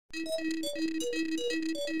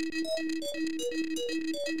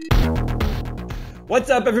What's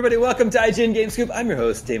up, everybody? Welcome to IGN Game Scoop. I'm your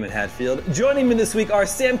host, Damon Hatfield. Joining me this week are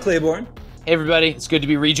Sam Claiborne. Hey, everybody. It's good to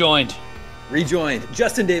be rejoined.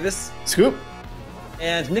 Justin Davis. Scoop.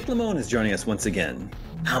 And Nick Lamone is joining us once again.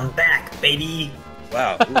 I'm back, baby.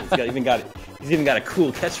 Wow. Ooh, he's even got a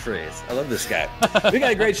cool catchphrase. I love this guy. We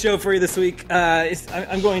got a great show for you this week.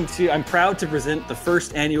 I'm proud to present the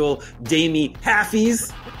first annual Damie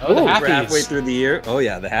Halfies. Oh, the Halfies. We're halfway through the year. Oh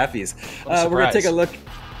yeah, the Halfies. We're gonna take a look.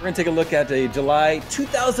 We're gonna take a look at a July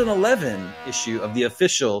 2011 issue of the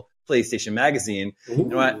official PlayStation magazine. You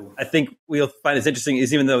know what I think we'll find is interesting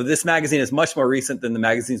is even though this magazine is much more recent than the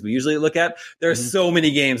magazines we usually look at, there are so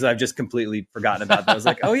many games that I've just completely forgotten about. That I was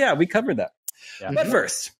like, oh yeah, we covered that. Yeah. But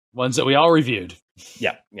first, ones that we all reviewed.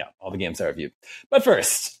 Yeah, all the games I reviewed. But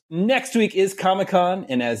first, next week is Comic-Con,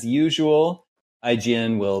 and as usual,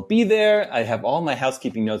 IGN will be there. I have all my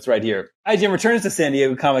housekeeping notes right here. IGN returns to San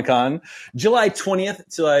Diego Comic-Con July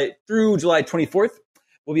 20th through July 24th.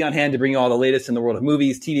 We'll be on hand to bring you all the latest in the world of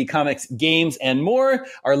movies, TV, comics, games, and more.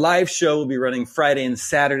 Our live show will be running Friday and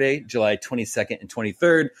Saturday, July 22nd and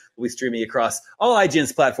 23rd. We'll be streaming across all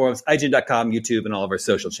IGN's platforms, IGN.com, YouTube, and all of our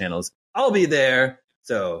social channels. I'll be there,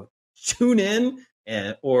 so tune in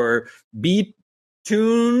or be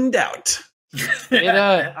tuned out.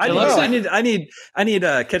 I need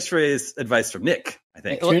catchphrase advice from Nick, I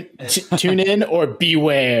think. Tune in or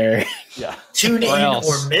beware. Yeah. Tune in or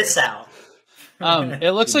miss out.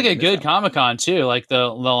 It looks like a good Comic-Con too. Like the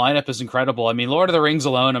lineup is incredible. I mean, Lord of the Rings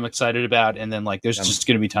alone, I'm excited about, and then like there's just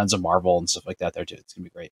going to be tons of Marvel and stuff like that there too. It's going to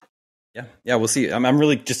be great. Yeah, we'll see. I'm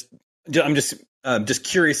really just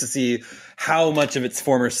curious to see how much of its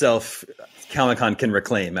former self Comic-Con can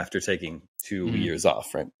reclaim after taking 2 years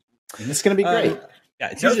off. Right, and it's going to be great. Yeah,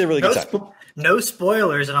 it's usually a really good time. No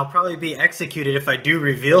spoilers, and I'll probably be executed if I do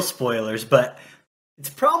reveal spoilers, but it's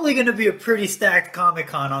probably going to be a pretty stacked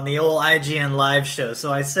Comic-Con on the old IGN live show.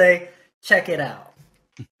 So I say, check it out.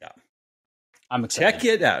 Yeah, I'm excited. Check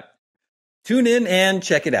it out. Tune in and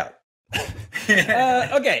check it out.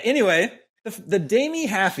 Okay. Anyway, the Damie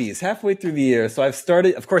Halfies halfway through the year. So I've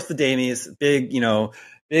started, of course, the Damies, big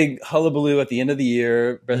hullabaloo at the end of the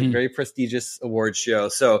year, very prestigious award show.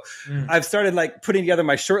 So I've started putting together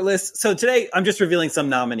my short list. So today I'm just revealing some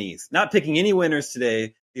nominees, not picking any winners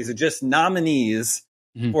today. These are just nominees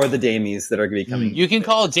for the Damies that are going to be coming. You can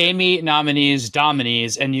call Damie nominees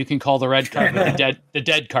Dominees, and you can call the red carpet the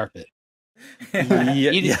dead carpet.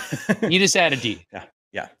 You just add a D.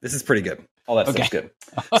 Yeah. This is pretty good. All that stuff's good.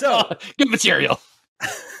 So good material.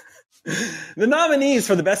 The nominees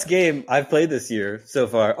for the best game I've played this year so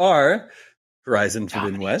far are Horizon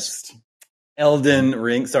Forbidden West, Elden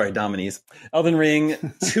Ring, Tunic,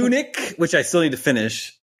 which I still need to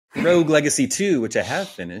finish, Rogue Legacy 2, which I have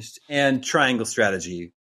finished, and Triangle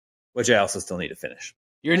Strategy, which I also still need to finish.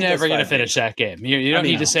 You're never going to finish that game. You don't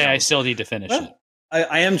need to say, I still need to finish it.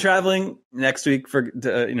 I am traveling next week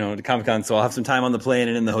to Comic-Con, so I'll have some time on the plane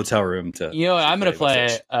and in the hotel room to. I'm going to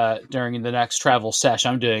play during the next travel sesh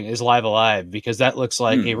I'm doing is Live Alive, because that looks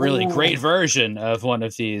like a really great version of one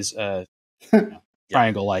of these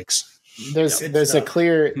triangle likes. There's a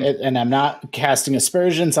clear, and I'm not casting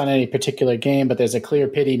aspersions on any particular game, but there's a clear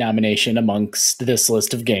pity nomination amongst this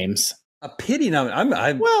list of games. A pity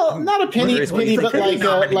nomination? Not a pity, but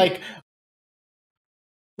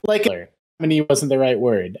like nominee wasn't the right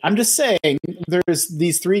word. I'm just saying there's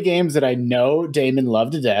these 3 games that I know Damon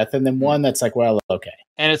loved to death, and then one that's like, well, okay.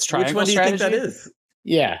 And it's Triangle Strategy? Which one do you think that is?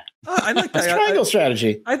 Yeah. I like that. It's Triangle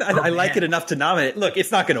Strategy. I like it enough to nominate. Look,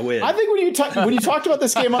 it's not going to win. I think when you talked about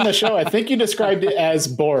this game on the show, I think you described it as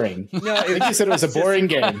boring. No, I think you said it was a boring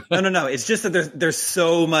game. No. It's just that there's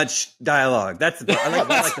so much dialogue. That's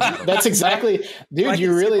exactly, dude.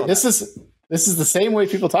 You really this is the same way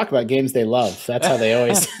people talk about games they love. That's how they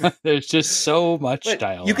always. There's just so much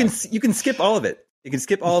dialogue. You can skip all of it. You can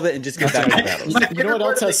skip all of it and just get back to the battles. You know what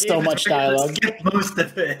else has so much dialogue? Skip most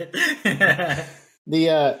of it.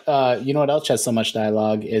 You know what else has so much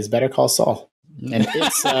dialogue is Better Call Saul, and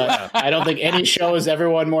it's I don't think any show has ever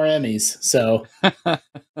won more Emmys. So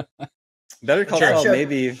Better Call Saul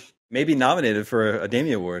maybe nominated for a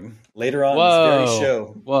Damie Award later on in this very show.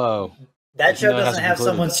 Whoa. That show doesn't have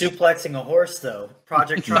someone suplexing a horse, though.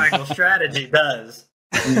 Project Triangle Strategy does.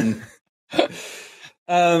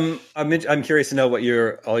 I'm curious to know what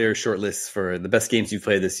all your short lists for the best games you've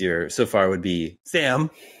played this year so far would be. Sam?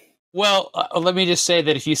 Well, let me just say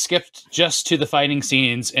that if you skipped just to the fighting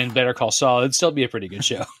scenes in Better Call Saul, it'd still be a pretty good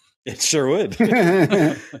show. It sure would.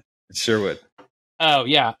 It sure would. Oh,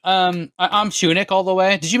 yeah. I'm Tunic all the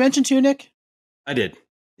way. Did you mention Tunic? I did.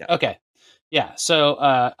 Yeah. Okay. Yeah,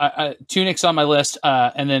 so Tunic's on my list,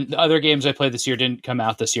 and then the other games I played this year didn't come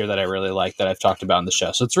out this year that I really like that I've talked about on the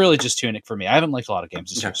show. So it's really just Tunic for me. I haven't liked a lot of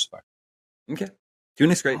games this year so far. Okay.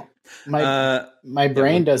 Tunic's great. My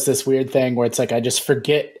brain does this weird thing where it's like I just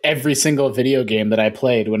forget every single video game that I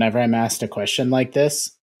played whenever I'm asked a question like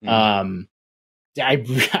this. I like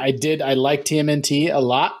TMNT a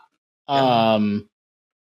lot.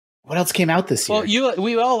 What else came out this year? Well,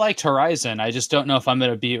 we all liked Horizon. I just don't know if I'm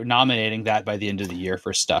going to be nominating that by the end of the year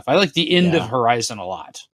for stuff. I like the end of Horizon a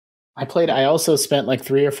lot. I also spent like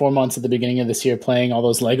 3 or 4 months at the beginning of this year playing all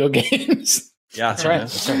those Lego games. Yeah, that's right.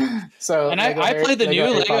 So, and I played the new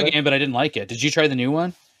Lego game, but I didn't like it. Did you try the new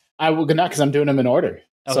one? I will not because I'm doing them in order.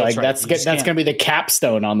 Oh, so that's going to be the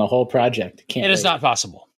capstone on the whole project. It is not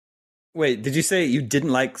possible. Wait, did you say you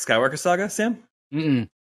didn't like Skywalker Saga, Sam? Mm-mm.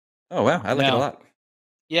 Oh wow, I like it a lot.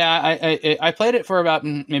 Yeah, I played it for about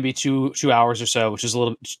maybe two hours or so, which is a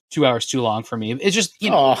little 2 hours too long for me. It's just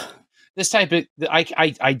this type of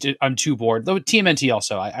I'm too bored. Though TMNT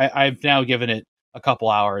also, I've now given it a couple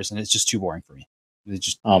hours and it's just too boring for me. It's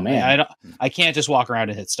just I can't just walk around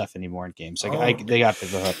and hit stuff anymore in games. They got to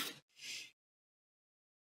the hook.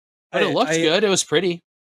 But it looked good. It was pretty.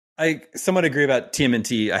 I somewhat agree about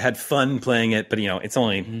TMNT. I had fun playing it, but it's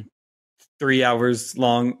only 3 hours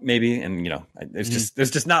long, maybe, and there's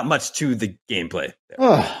just not much to the gameplay.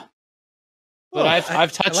 But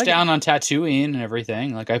I've touched down on Tatooine and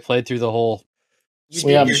everything. Like I played through the whole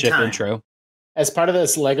ship intro. As part of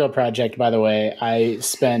this Lego project, by the way, I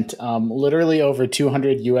spent literally over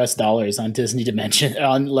 $200 on Disney Dimension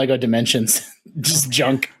on Lego Dimensions, just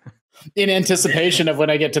junk. In anticipation of when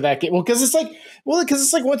I get to that game. Because it's like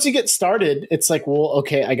once you get started, it's like, well,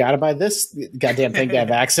 okay, I gotta buy this goddamn thing to have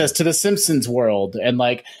access to the Simpsons world. And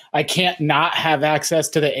like I can't not have access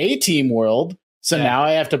to the A-Team world. So now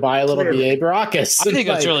I have to buy a little BA Baracus. I think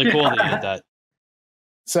that's really cool that you did that.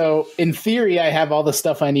 So in theory, I have all the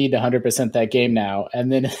stuff I need to 100% that game now.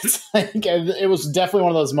 And then it's like it was definitely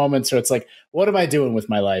one of those moments where it's like, what am I doing with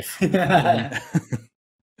my life?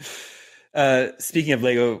 Speaking of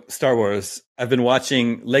Lego Star Wars, I've been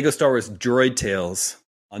watching Lego Star Wars Droid Tales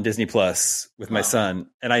on Disney Plus with my son,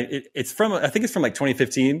 and I think it's from like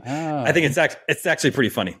 2015. I think it's actually pretty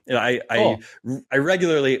funny. I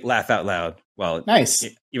regularly laugh out loud. Well, nice,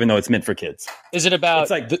 even though it's meant for kids. Is it about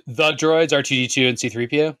the droids R2-D2 and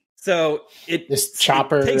C-3PO? So it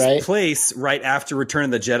takes place right after Return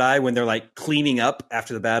of the Jedi when they're like cleaning up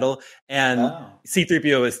after the battle, and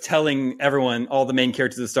C-3PO is telling everyone, all the main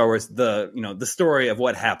characters of Star Wars, the story of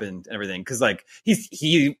what happened and everything, because like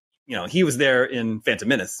he was there in Phantom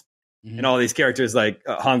Menace, and all these characters like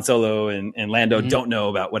Han Solo and Lando don't know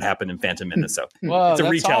about what happened in Phantom Menace, so it's a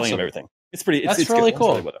retelling of everything. It's pretty. It's really good.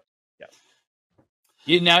 cool. It's really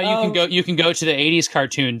You can go to the 80s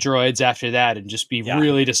cartoon Droids after that and just be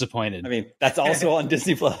really disappointed. I mean, that's also on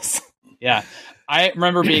Disney Plus. Yeah. I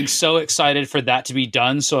remember being so excited for that to be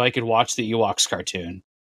done so I could watch the Ewoks cartoon.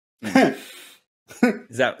 Is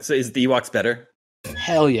the Ewoks better?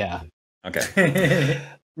 Hell yeah. Okay.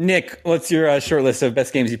 Nick, what's your short list of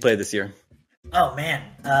best games you played this year? Oh man.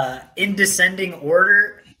 In descending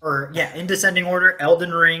order,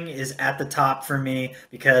 Elden Ring is at the top for me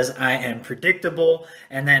because I am predictable.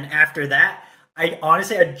 And then after that, I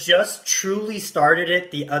just truly started it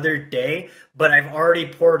the other day, but I've already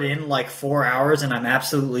poured in like 4 hours and I'm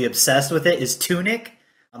absolutely obsessed with it, is Tunic.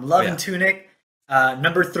 I'm loving Tunic.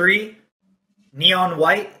 Number 3, Neon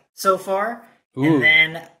White so far. Ooh. And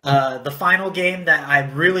then the final game that I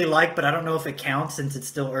really like, but I don't know if it counts since it's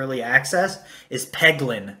still early access, is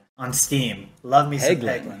Peglin on Steam. Love me some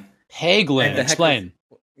Peglin. Peglin, explain.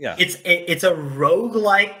 It's a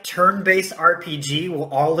roguelike turn-based RPG where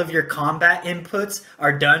all of your combat inputs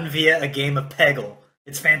are done via a game of Peggle.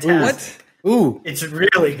 It's fantastic. Ooh. It's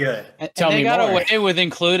really good. And they got away with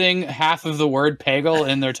including half of the word Peggle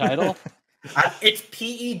in their title? It's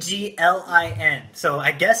Peglin, so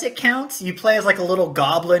I guess it counts. You play as like a little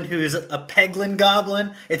goblin who's a Peglin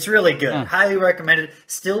goblin. It's really good. Highly recommended.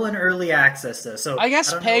 Still in early access though. So I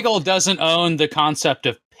guess Peggle doesn't own the concept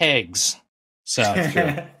of pegs. So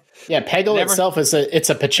yeah, Peggle itself is it's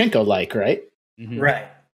a pachinko like, right? Mm-hmm. Right.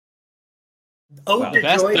 Ode to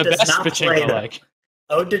Joy does not play like.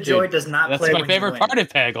 Ode to Joy does not play. That's my favorite part of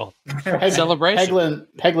Peggle. Celebration.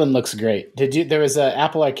 Peglin looks great. There was an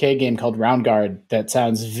Apple Arcade game called Round Guard that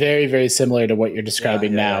sounds very, very similar to what you're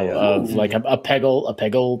describing of like a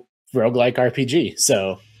Peggle roguelike RPG.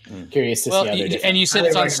 So curious to see how they're different. And you said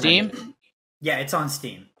it's on Steam? Yeah, it's on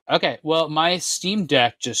Steam. Okay, well, my Steam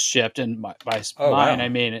Deck just shipped, and by Oh, mine, wow. I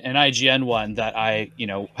mean an IGN one that I,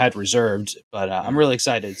 had reserved. But I'm really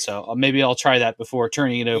excited, so maybe I'll try that before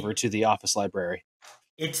turning it over to the Office library.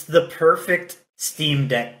 It's the perfect Steam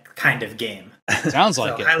Deck kind of game. Sounds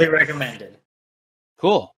like So it. highly recommended.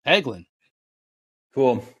 Cool, Eglin.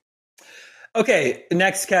 Cool. Okay,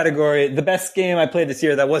 next category. The best game I played this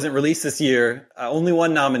year that wasn't released this year. Only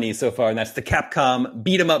one nominee so far, and that's the Capcom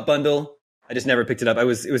Beat 'em Up bundle. I just never picked it up. It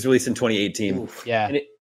was released in 2018. Oof. Yeah. And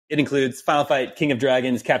it includes Final Fight, King of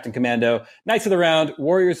Dragons, Captain Commando, Knights of the Round,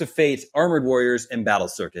 Warriors of Fate, Armored Warriors, and Battle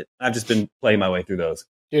Circuit. I've just been playing my way through those.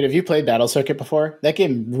 Dude, have you played Battle Circuit before? That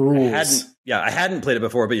game rules. I hadn't played it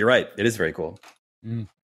before, but you're right. It is very cool.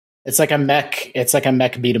 It's like a mech. It's like a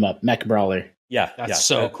mech beat 'em up, mech brawler. Yeah, That's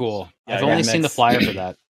so cool. yeah, I've yeah, only seen the mechs. flyer for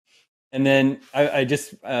that. And then I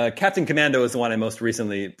just Captain Commando is the one I most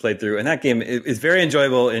recently played through, and that game is very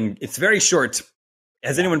enjoyable and it's very short.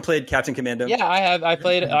 Has anyone played Captain Commando? Yeah, I have. I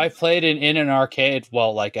played in an arcade.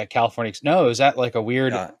 Well, like at California. No, it was at like a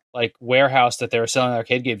weird like warehouse that they were selling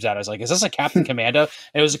arcade games at. I was like, is this a Captain Commando?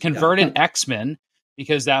 And it was a converted X-Men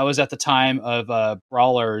because that was at the time of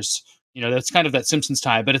Brawlers. That's kind of that Simpsons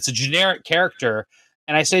time, but it's a generic character.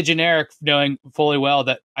 And I say generic, knowing fully well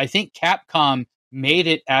that I think Capcom made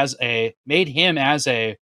him as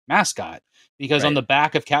a mascot because on the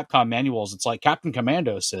back of Capcom manuals, it's like Captain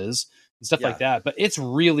Commando says and stuff like that. But it's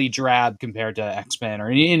really drab compared to X-Men or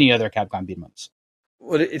any other Capcom beat 'em ups.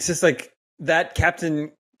 Well, it's just like that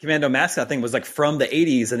Captain Commando mascot thing was like from the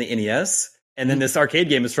 80s and the NES. And then this arcade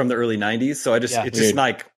game is from the early 90s. So it's just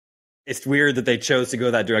like, it's weird that they chose to go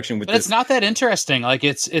that direction with but this. It's not that interesting. Like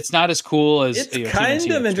it's not as cool as it's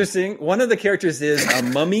kind of interesting. One of the characters is a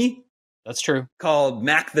mummy. That's true. Called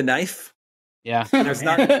Mac the Knife. Yeah. There's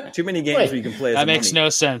not too many games where you can play as that a makes mummy. no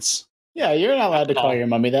sense. Yeah, you're not allowed to call your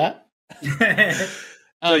mummy that.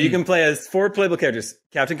 So you can play as 4 playable characters.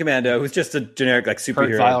 Captain Commando, who's just a generic like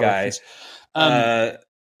superhero guy.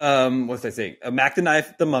 What's I say? A Mac the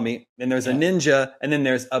Knife, the mummy. Then there's a ninja, and then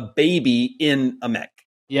there's a baby in a mech.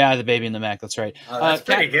 Yeah, the baby in the mech. That's right. That's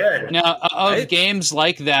pretty good. Now, of games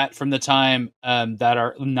like that from the time that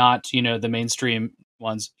are not, the mainstream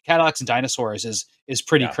ones, Cadillacs and Dinosaurs is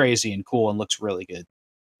pretty crazy and cool and looks really good.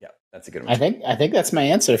 Yeah, that's a good one. I think that's my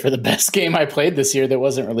answer for the best game I played this year that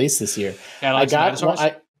wasn't released this year. Cadillacs and Dinosaurs?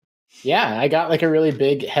 I got like a really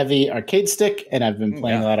big, heavy arcade stick, and I've been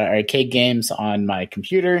playing a lot of arcade games on my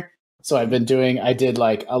computer. So I did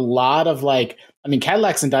like a lot of like,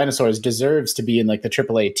 Cadillacs and Dinosaurs deserves to be in like the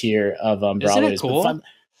AAA tier of Brawlers. Isn't it cool? But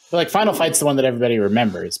like Final Fight's the one that everybody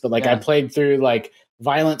remembers. But like I played through like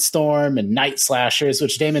Violent Storm and Night Slashers,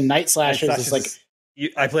 which Night Slashers is like.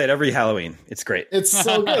 I play it every Halloween. It's great. It's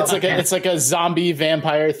so good. It's like a zombie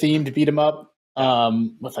vampire themed beat 'em up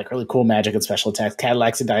with like really cool magic and special attacks,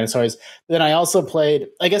 Cadillacs and Dinosaurs. But then I also played,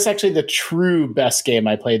 I guess actually the true best game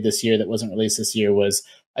I played this year that wasn't released this year was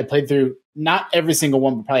I played through not every single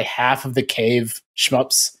one, but probably half of the Cave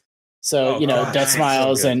shmups. So, Death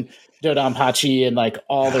Smiles and Dodonpachi and like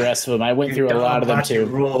all the rest of them. I went through a lot of them too.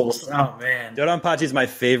 Rules. Oh man. Dodonpachi is my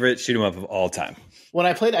favorite shoot 'em up of all time. When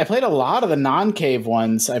I played a lot of the non-Cave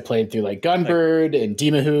ones. I played through like Gunbird and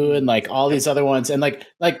Demahoo and like all these other ones. And like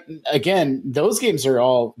again, those games are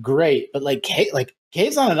all great, but like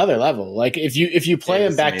Cave's on another level. Like if you play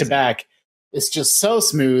them back to back, it's just so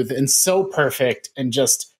smooth and so perfect and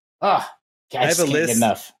just I just can't get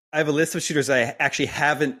enough. I have a list of shooters I actually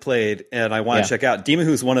haven't played and I want to check out.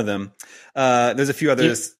 Demahoo's one of them. There's a few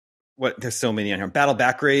others. There's so many on here. Battle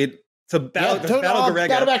Back Raid. So Battle Garega.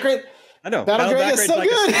 Battle Back Raid. I know. Battle Garega is so like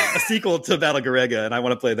good. a sequel to Battle Garega, and I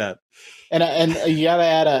want to play that. And you gotta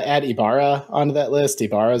add Ibarra onto that list.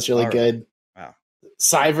 Ibarra's really good. Wow.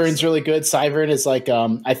 Cyvern's really good. Cyvern is like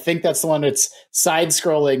I think that's the one that's side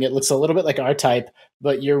scrolling. It looks a little bit like R-Type,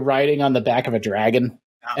 but you're riding on the back of a dragon.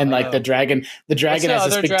 And like the dragon has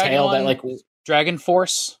this big tail that like Dragon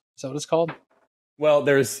Force. Is that what it's called? Well,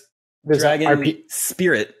 there's Dragon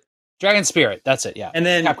Spirit. Dragon Spirit. That's it. Yeah. And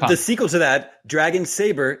then Capcom. The sequel to that, Dragon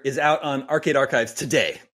Saber, is out on Arcade Archives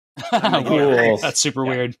today. Cool. That's super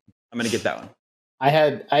weird. I'm going to get that one.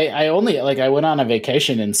 I only I went on a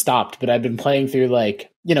vacation and stopped, but I've been playing through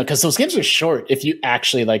because those games are short if you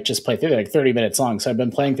actually just play through. They're 30 minutes long. So I've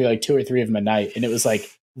been playing through 2 or 3 of them a night, and it was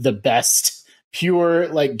the best pure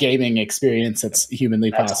gaming experience that's humanly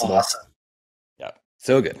possible. Awesome. Yeah.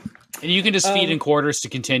 So good. And you can just feed in quarters to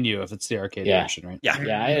continue if it's the arcade version, right? Yeah.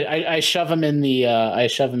 Yeah. I shove them in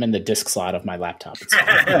the disc slot of my laptop.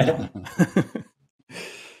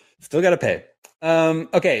 Still got to pay.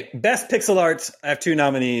 Okay. Best pixel art. I have 2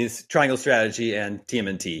 nominees, Triangle Strategy and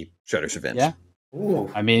TMNT Shredder's Revenge. Yeah.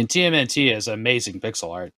 Ooh. I mean, TMNT is amazing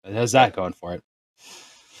pixel art. It has that going for it.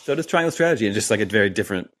 So does Triangle Strategy, and just like a very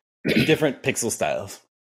different pixel styles.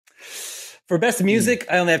 For best music,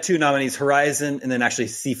 I only have 2 nominees: Horizon and then actually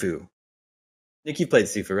Sifu. Nick, you played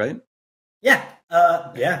Sifu, right? Yeah.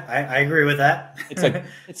 I agree with that. It's like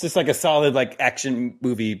it's just like a solid like action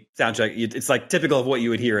movie soundtrack. It's like typical of what you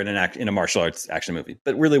would hear in a martial arts action movie,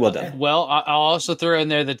 but really well done. Well, I'll also throw in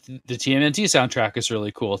there that the TMNT soundtrack is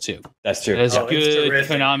really cool too. That's true. It has Oh, it's good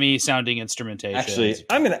terrific. Konami sounding instrumentation. Actually,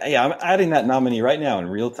 I'm adding that nominee right now in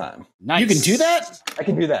real time. Nice. You can do that? I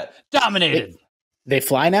can do that. Dominated. They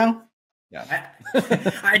fly now? Yeah.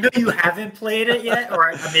 I know you haven't played it yet,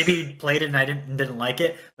 or maybe you played it and I didn't like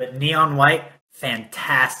it, but Neon White,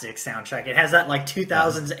 fantastic soundtrack. It has that like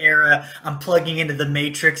 2000s era. I'm plugging into the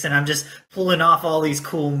Matrix and I'm just pulling off all these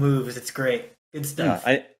cool moves. It's great. Good stuff.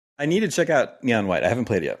 I need to check out Neon White. I haven't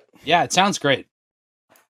played it yet. Yeah, it sounds great.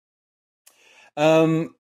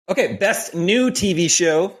 Okay, best new TV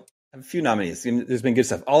show. I have a few nominees. There's been good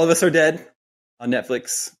stuff. All of Us Are Dead on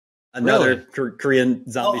Netflix. Another Korean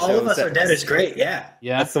zombie show. All of Us Are Dead is great. Yeah.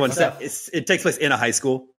 Yeah. That's the one. It takes place in a high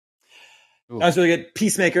school. Ooh. That was really good.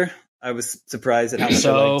 Peacemaker. I was surprised at how much I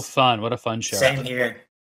So liked. fun. What a fun show. Same here.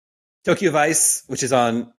 Tokyo Vice, which is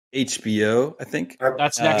on HBO, I think.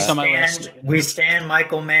 That's next on my list. We stand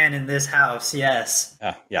Michael Mann in this house. Yes.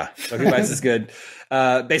 Yeah. Tokyo Vice is good.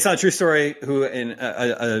 Based on a true story,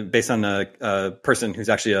 based on a person who's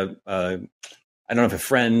actually I don't know if a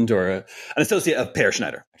friend or an associate of Per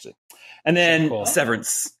Schneider, actually. And then Cool.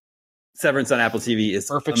 Severance on Apple TV is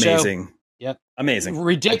Perfect amazing. show. Yep. Amazing.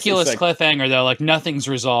 Ridiculous It's like- cliffhanger though. Like nothing's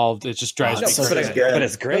resolved. It just drives Oh, me so but, crazy. it's, but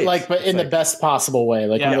it's great. But in the best possible way,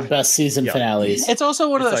 like one of the best season finales. It's also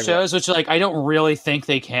one of It's those like shows which like I don't really think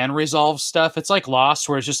they can resolve stuff. It's like Lost,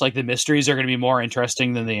 where it's just like the mysteries are going to be more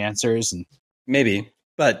interesting than the answers. And Maybe.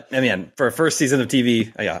 But I mean, for a first season of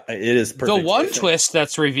TV, it is perfect. the one twist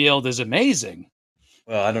that's revealed is amazing.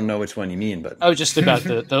 Well, I don't know which one you mean, but Just about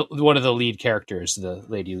the one of the lead characters, the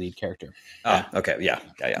lady lead character. okay, yeah.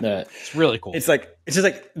 It's really cool. It's just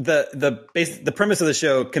like the premise of the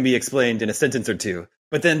show can be explained in a sentence or two,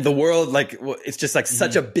 but then the world, like, it's just like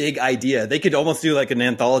such a big idea. They could almost do like an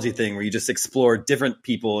anthology thing where you just explore different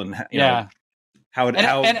people and you know, how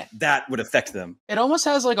that would affect them. It almost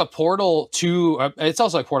has like a Portal 2. It's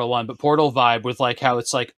also like Portal 1, but Portal vibe with like how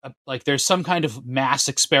it's like there's some kind of mass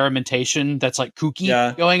experimentation that's like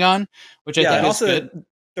kooky going on, which I think and is also good.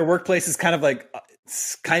 Their workplace is kind of like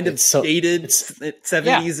dated 70s.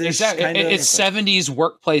 Yeah, exactly. It's 70s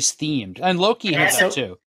workplace themed, and Loki has that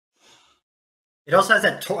too. It also has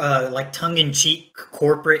that like tongue-in-cheek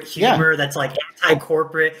corporate humor that's like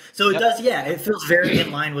anti-corporate. So it does, it feels very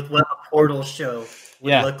in line with what a Portal show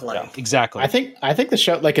would look like. Yeah, exactly. I think the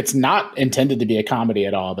show, like, it's not intended to be a comedy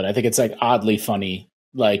at all, but I think it's like oddly funny,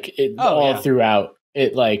 like throughout.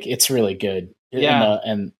 It like it's really good.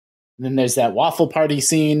 And then there's that waffle party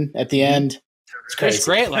scene at the end. There's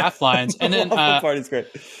great laugh lines, and then party's great.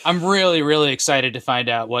 I'm really, really excited to find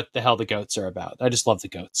out what the hell the goats are about. I just love the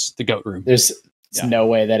goats, the goat room. There's no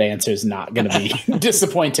way that answer is not going to be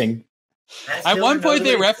disappointing. At one point,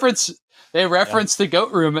 they reference the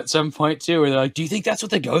goat room at some point too, where they're like, "Do you think that's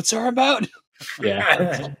what the goats are about?"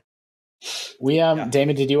 Yeah.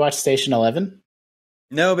 Damon, did you watch Station 11?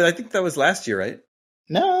 No, but I think that was last year, right?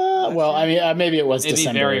 No, well, I mean, maybe it was Maybe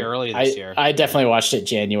December. very early this year. I definitely watched it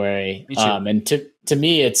January. Me too. And to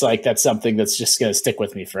me, it's like that's something that's just going to stick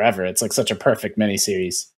with me forever. It's like such a perfect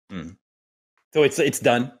miniseries. So it's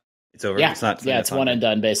done. It's over. Yeah, It's not. it's one and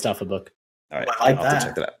done based off a book. All right, I like I'll have that. to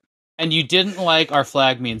check that out. And you didn't like Our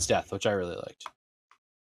Flag Means Death, which I really liked.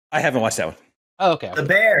 I haven't watched that one. Oh, okay. The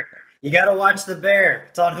Bear. You got to watch The Bear.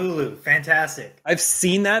 It's on Hulu. Fantastic. I've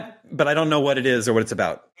seen that, but I don't know what it is or what it's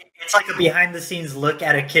about. It's like a behind-the-scenes look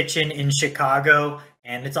at a kitchen in Chicago,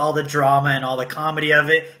 and it's all the drama and all the comedy of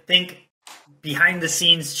it. Think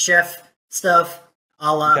behind-the-scenes chef stuff,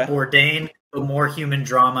 a la Bourdain, but more human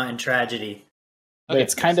drama and tragedy. But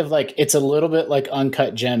it's kind of like it's a little bit like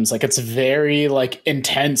Uncut Gems. Like it's very like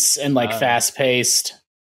intense and like fast paced.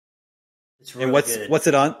 It's really And good. what's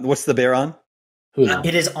it on? What's The Bear on? Hulu.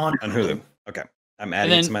 It is on Hulu. Okay, I'm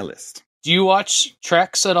adding it to my list. Do you watch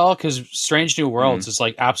Treks at all? Because Strange New Worlds is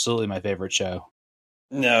like absolutely my favorite show.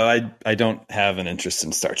 No, I don't have an interest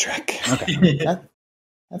in Star Trek. Okay.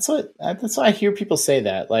 That's what I hear people say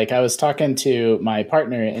that. Like I was talking to my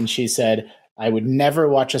partner and she said, I would never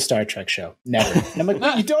watch a Star Trek show. Never. And I'm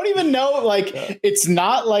like, you don't even know. Like, it's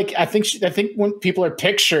not like I think when people are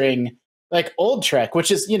picturing like old Trek,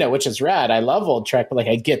 which is rad. I love old Trek, but like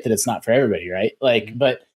I get that it's not for everybody, right? Like,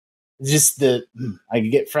 but just I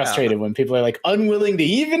get frustrated when people are like unwilling to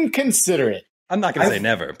even consider it. I'm not going to say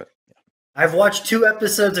never, but I've watched 2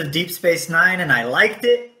 episodes of Deep Space Nine and I liked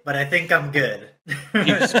it, but I think I'm good.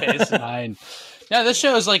 Deep Space Nine. Yeah, this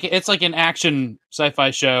show is it's like an action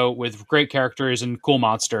sci-fi show with great characters and cool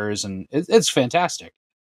monsters, and it's fantastic.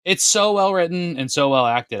 It's so well written and so well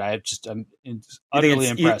acted. I'm utterly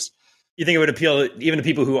impressed. You think it would appeal even to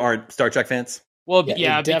people who aren't Star Trek fans? Well,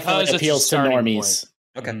 yeah, it definitely because appeals it's to normies.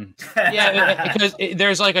 Okay. Yeah, because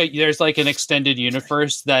there's an extended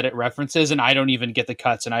universe that it references, and I don't even get the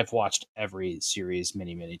cuts, and I've watched every series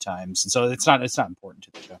many times, and so it's not important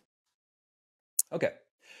to the show. Okay.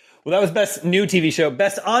 Well, that was best new TV show.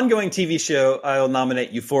 Best ongoing TV show, I'll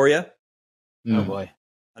nominate Euphoria. Oh boy,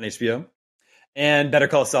 on HBO, and Better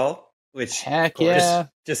Call Saul, which heck yeah,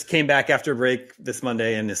 just came back after a break this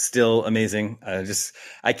Monday and is still amazing.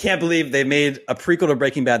 I can't believe they made a prequel to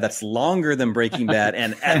Breaking Bad that's longer than Breaking Bad,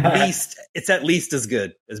 and it's at least as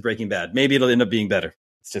good as Breaking Bad. Maybe it'll end up being better.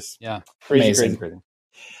 It's just crazy.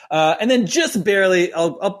 And then just barely,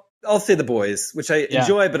 I'll say The Boys, which I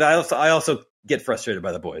enjoy, but I also get frustrated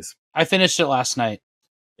by The Boys. I finished it last night.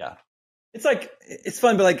 Yeah, it's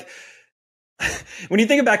fun, but when you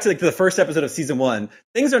think back to the first episode of season 1,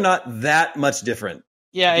 things are not that much different.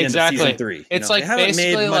 Yeah, exactly. Season 3, it's they haven't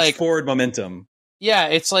basically made much forward momentum. Yeah,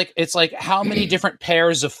 it's like how many different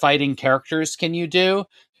pairs of fighting characters can you do?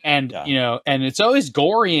 And and it's always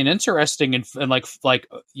gory and interesting and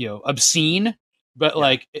obscene,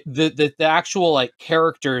 but the actual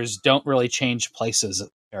characters don't really change places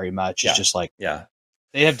very much. It's just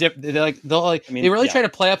they have they really try to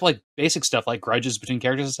play up basic stuff like grudges between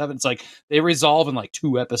characters and stuff. And it's they resolve in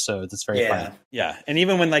 2 episodes. It's very funny. Yeah, and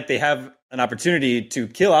even when they have an opportunity to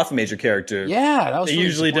kill off a major character, they really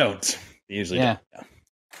usually don't. They usually don't.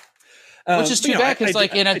 Yeah. Which is too bad because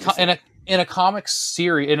in a comic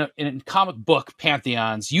series in comic book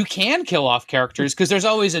pantheons, you can kill off characters because there's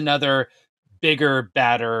always another bigger,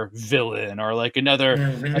 badder villain or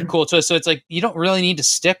another cool twist. So it's you don't really need to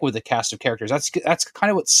stick with the cast of characters. That's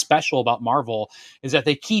kind of what's special about Marvel is that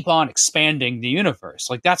they keep on expanding the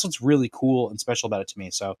universe. That's what's really cool and special about it to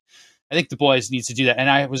me. So I think The Boys needs to do that.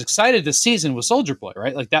 And I was excited this season with Soldier Boy,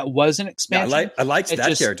 right? That was an expansion. Yeah, I liked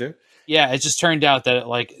that character. Yeah, it just turned out that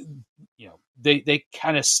they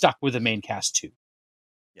kind of stuck with the main cast too.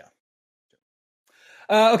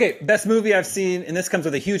 Okay, best movie I've seen, and this comes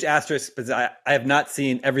with a huge asterisk because I have not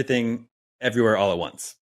seen Everything Everywhere All at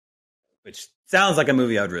Once, which sounds like a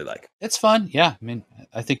movie I would really like. It's fun, yeah. I mean,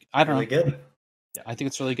 I don't know. Good. Yeah, I think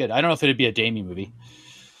it's really good. I don't know if it'd be a Damie movie.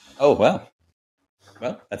 Oh well,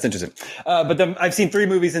 that's interesting. But then I've seen 3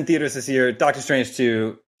 movies in theaters this year: Doctor Strange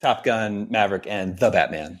 2, Top Gun, Maverick, and The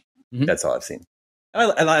Batman. Mm-hmm. That's all I've seen.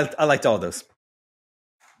 I liked all of those.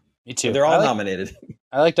 Me too. So they're all nominated.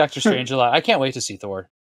 I like Doctor Strange a lot. I can't wait to see Thor.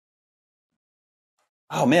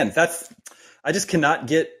 Oh man, I just cannot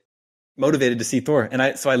get motivated to see Thor. And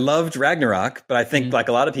I loved Ragnarok, but I think like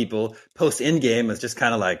a lot of people, post Endgame is just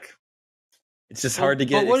kind of it's just hard to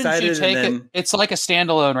get excited. It's like a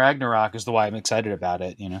standalone Ragnarok is the why I'm excited about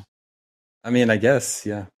it, I mean, I guess,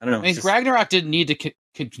 yeah. I don't know. I mean, Ragnarok didn't need to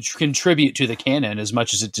contribute to the canon as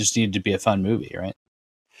much as it just needed to be a fun movie, right?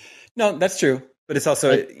 No, that's true. But it's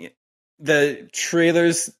also the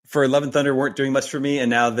trailers for Love and Thunder weren't doing much for me, and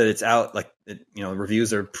now that it's out,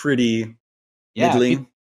 reviews are pretty middling.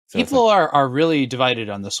 People are really divided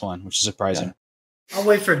on this one, which is surprising. Yeah. I'll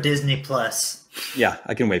wait for Disney Plus. Yeah,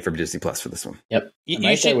 I can wait for Disney Plus for this one. Yep, I'm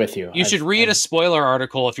right there with you. You should read a spoiler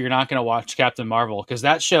article if you're not going to watch Captain Marvel, because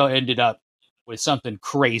that show ended up with something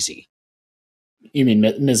crazy. You mean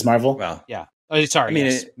Ms. Marvel? Well, yeah. Oh, sorry. I mean,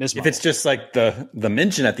 yes, Ms. Marvel. If it's just the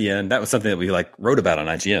mention at the end, that was something that we wrote about on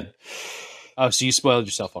IGN. Oh, so you spoiled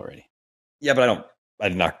yourself already? Yeah, but I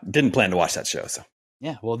didn't plan to watch that show. So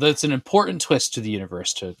yeah, well, that's an important twist to the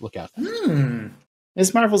universe to look out for.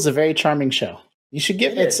 Ms. Marvel's a very charming show. You should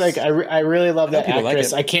give it. I really love that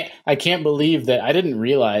actress. I can't believe that I didn't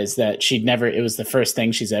realize that it was the first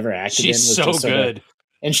thing she's ever acted in. She's so good.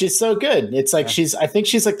 And she's so good. It's I think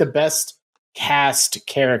she's the best cast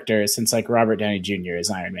character since Robert Downey Jr.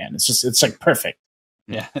 as Iron Man. It's perfect.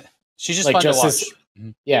 Yeah. She's just fun to watch.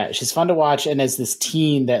 Yeah, she's fun to watch, and as this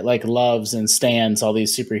teen that loves and stands all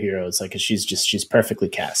these superheroes, she's perfectly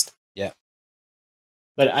cast. Yeah.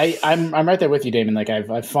 But I'm right there with you, Damon.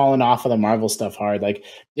 I've fallen off of the Marvel stuff hard.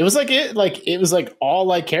 It was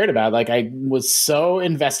all I cared about. I was so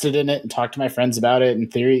invested in it and talked to my friends about it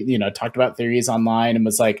and talked about theories online and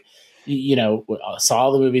was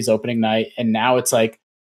saw the movies opening night, and now it's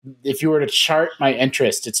if you were to chart my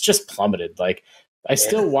interest, it's just plummeted. I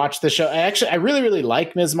still watch the show. I really, really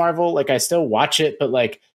like Ms. Marvel. I still watch it, but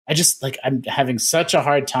I'm having such a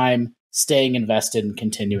hard time staying invested and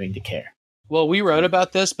continuing to care. Well, we wrote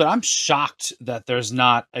about this, but I'm shocked that there's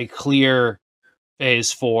not a clear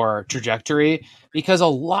phase 4 trajectory, because a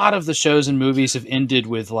lot of the shows and movies have ended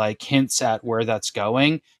with like hints at where that's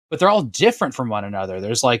going, but they're all different from one another.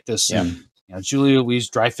 There's like this, Julia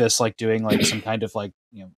Louis-Dreyfus like doing like some kind of like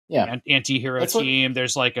anti-hero team.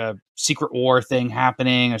 There's like a secret war thing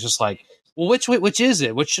happening. It's just like, well, which is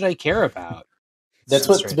it? What should I care about? That's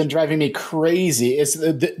what's been driving me crazy. Is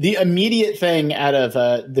the immediate thing out of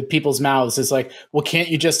the people's mouths is like, well, can't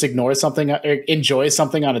you just ignore something or enjoy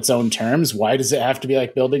something on its own terms? Why does it have to be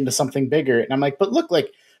like building to something bigger? And I'm like, but look,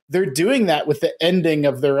 like they're doing that with the ending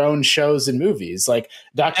of their own shows and movies, like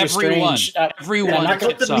Doctor Strange. Everyone. That's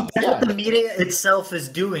what the media itself is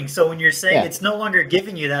doing. So when you're saying it's no longer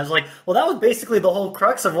giving you that, it's like, well, that was basically the whole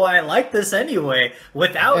crux of why I like this anyway.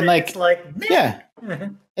 Without it's like,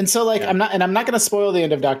 And so, like, I'm not going to spoil the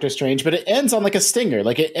end of Doctor Strange, but it ends on like a stinger.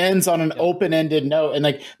 Like, it ends on an open-ended note, and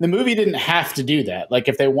like the movie didn't have to do that. Like,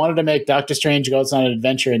 if they wanted to make Doctor Strange goes on an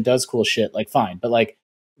adventure and does cool shit, like, fine. But like,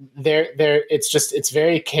 it's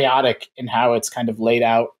very chaotic in how it's kind of laid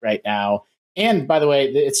out right now. And by the way,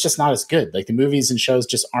 it's just not as good. Like, the movies and shows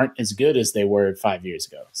just aren't as good as they were 5 years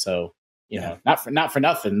ago. So, you know, not for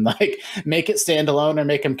nothing. Like, make it stand alone or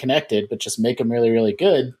make them connected, but just make them really, really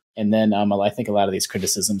good. And then I think a lot of these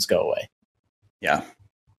criticisms go away. Yeah.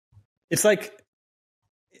 It's like,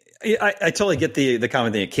 I totally get the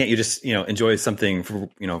comment thing. Can't you just, enjoy something for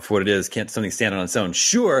what it is? Can't something stand on its own?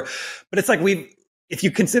 Sure. But it's like if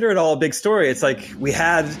you consider it all a big story, it's like we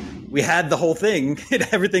had the whole thing and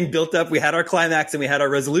everything built up. We had our climax and we had our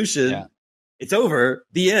resolution. Yeah. It's over,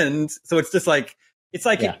 the end. So it's just like,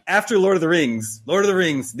 after Lord of the Rings,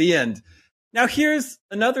 the end. Now here's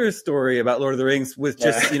another story about Lord of the Rings with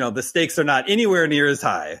just, the stakes are not anywhere near as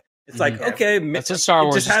high. It's like, okay, that's what Star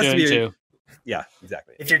Wars is doing too. Yeah,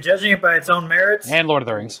 exactly. If you're judging it by its own merits, and Lord of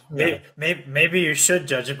the Rings, maybe you should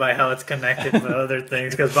judge it by how it's connected to other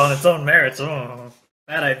things, because on its own merits,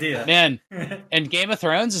 bad idea. Man, and Game of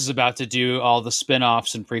Thrones is about to do all the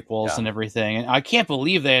spin-offs and prequels and everything. And I can't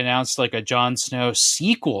believe they announced like a Jon Snow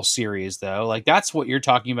sequel series, though. Like, that's what you're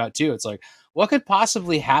talking about too. It's like, what could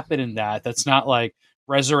possibly happen in that's not like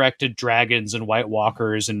resurrected dragons and White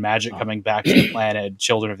Walkers and magic coming back to the planet,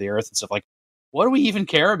 Children of the Earth and stuff? Like, what do we even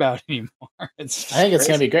care about anymore? I think it's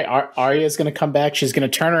going to be great. Arya is going to come back. She's going to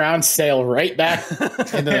turn around, sail right back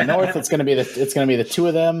into the north. It's going to be the two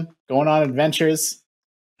of them going on adventures.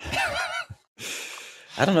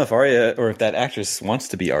 I don't know if Arya or if that actress wants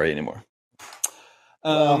to be Arya anymore.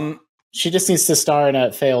 She just needs to star in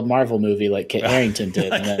a failed Marvel movie like Kit Harington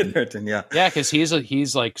did. Like Kit Harington, yeah, because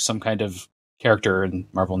he's like some kind of character in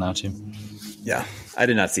Marvel now too. Yeah, I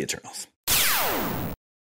did not see Eternals.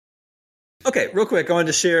 Okay, real quick, I wanted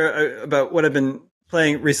to share about what I've been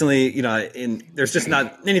playing recently. There's just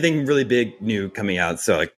not anything really big new coming out,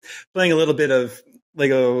 so like playing a little bit of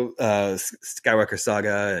Lego Skywalker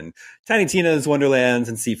Saga and Tiny Tina's Wonderlands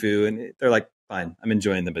and Sifu, and they're like, fine, I'm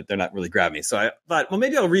enjoying them, but they're not really grabbing me. So I thought, well,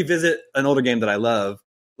 maybe I'll revisit an older game that I love,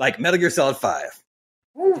 like Metal Gear Solid 5.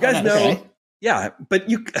 You guys know, but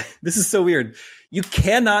this is so weird. You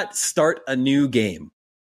cannot start a new game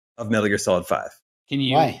of Metal Gear Solid 5. Can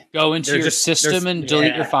you go into your system and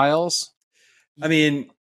delete your files? I mean,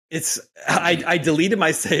 I deleted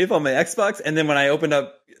my save on my Xbox, and then when I opened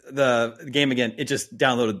up the game again, it just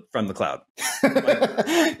downloaded from the cloud.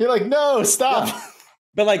 You're like, no, stop. Yeah.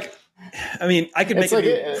 But like, I mean, I could make a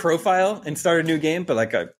new profile and start a new game, but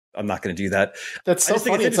like, I'm not going to do that. That's so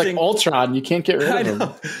funny. It's like Ultron. You can't get rid of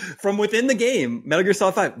them. From within the game, Metal Gear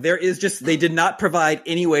Solid 5, they did not provide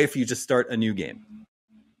any way for you to start a new game.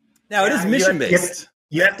 Now, it is mission-based.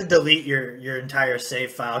 You have to delete your entire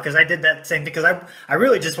save file, because I did that same thing, because I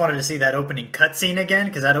really just wanted to see that opening cutscene again,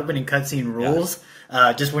 because that opening cutscene rules.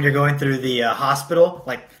 Just when you're going through the hospital,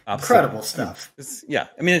 like incredible stuff.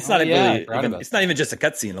 I mean, it's not really it's not even just a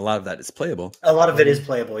cutscene. A lot of that is playable. A lot of it is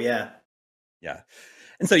playable. Yeah.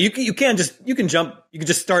 And so you can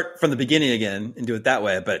just start from the beginning again and do it that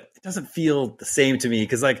way, but it doesn't feel the same to me,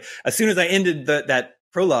 because like as soon as I ended that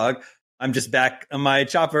prologue, I'm just back on my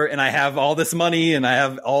chopper and I have all this money and I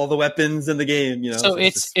have all the weapons in the game. So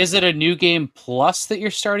is it a new game plus that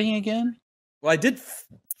you're starting again? Well, I did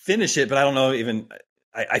finish it, but I don't know even.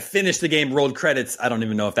 I finished the game, rolled credits. I don't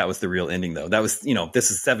even know if that was the real ending, though. That was,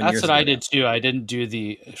 this is 7 years ago. That's what I did, too. I didn't do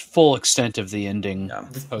the full extent of the ending. Yeah.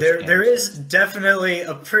 There is definitely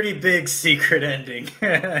a pretty big secret ending.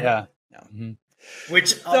 Yeah. Mm-hmm.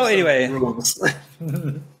 Which so anyway,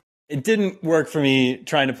 it didn't work for me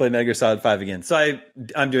trying to play Metal Gear Solid 5 again. So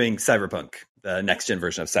I'm doing Cyberpunk, the next-gen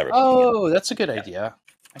version of Cyberpunk. Oh, that's a good idea.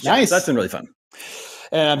 Nice. So that's been really fun.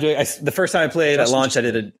 And I'm doing the first time I played at launch, I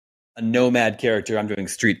did a a nomad character. I'm doing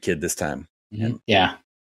Street Kid this time. Yeah.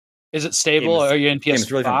 Is it stable? Are you in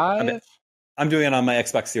It's really fun. PS5? I'm doing it on my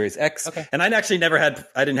Xbox Series X, and I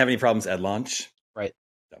didn't have any problems at launch. Right.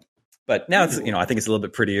 So, but now it's, I think it's a little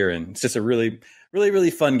bit prettier, and it's just a really, really,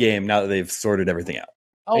 really fun game now that they've sorted everything out.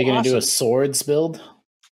 Are you going to do a swords build?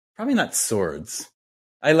 Probably not swords.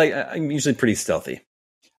 I'm usually pretty stealthy.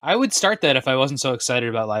 I would start that if I wasn't so excited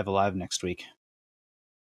about Live Alive next week.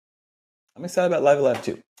 I'm excited about Live Alive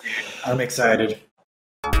too. I'm excited.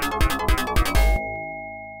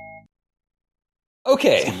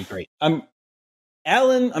 Okay. Great.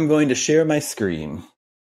 Alan, I'm going to share my screen.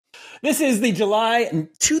 This is the July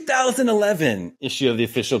 2011 issue of the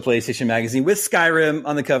official PlayStation Magazine with Skyrim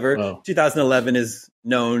on the cover. Oh. 2011 is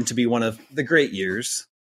known to be one of the great years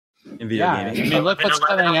in video gaming. I mean, look what's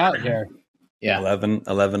coming out here. Yeah. 11.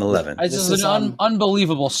 This is an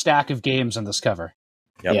unbelievable stack of games on this cover.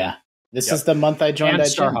 Yep. Yeah. This is the month I joined And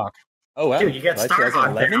IGN. Starhawk. Oh, wow. Dude, you got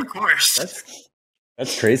Starhawk there, of course.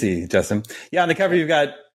 That's crazy, Justin. Yeah, on the cover you've got,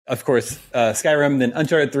 of course, Skyrim, then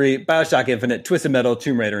Uncharted 3, BioShock Infinite, Twisted Metal,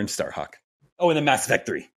 Tomb Raider, and Starhawk. Oh, and then Mass Effect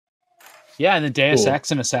 3. Yeah, and then Deus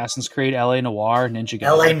Ex and Assassin's Creed, LA Noire, Ninja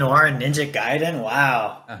Gaiden. LA Noire and Ninja Gaiden?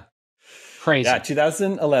 Wow. Crazy. Yeah,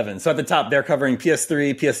 2011. So at the top, they're covering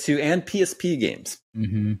PS3, PS2, and PSP games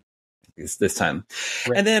this time.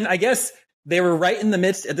 Right. And then I guess they were right in the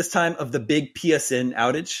midst at this time of the big PSN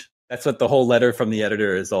outage. That's what the whole letter from the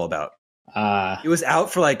editor is all about. It was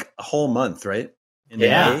out for like a whole month, right? In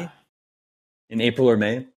April or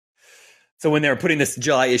May. So when they were putting this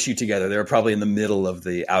July issue together, they were probably in the middle of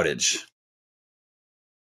the outage.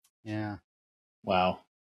 Yeah. Wow.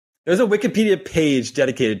 There's a Wikipedia page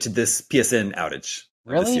dedicated to this PSN outage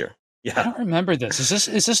Really? this year. I Yeah. don't remember this.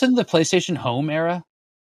 Is this in the PlayStation Home era?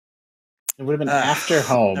 It would have been after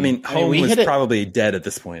home. I mean, Home was probably dead at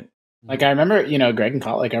this point. Like I remember, Greg and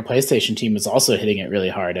like our PlayStation team was also hitting it really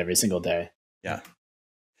hard every single day. Yeah.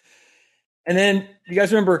 And then you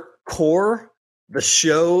guys remember Core, the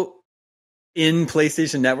show in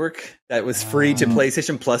PlayStation Network that was free to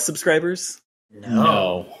PlayStation Plus subscribers?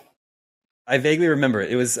 No. I vaguely remember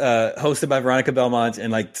it. It was hosted by Veronica Belmont,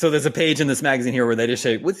 and so there's a page in this magazine here where they just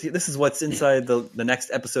say, "This is what's inside the next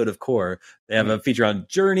episode of Core." They have a feature on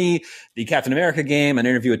Journey, the Captain America game, an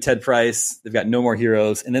interview with Ted Price. They've got No More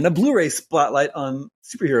Heroes, and then a Blu-ray spotlight on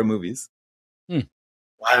superhero movies.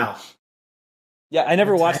 Wow. Yeah, I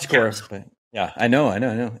never watched Core, but yeah, I know.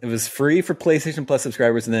 It was free for PlayStation Plus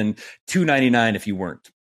subscribers, and then $2.99 if you weren't.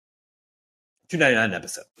 $2.99 an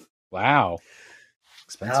episode. Wow.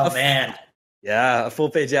 Expensive. Oh man. Yeah, a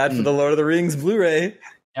full page ad for the Lord of the Rings Blu-ray.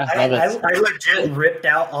 Yeah, I legit ripped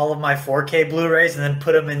out all of my 4K Blu-rays and then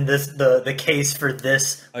put them in the case for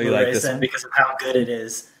this Blu-ray set because of how good it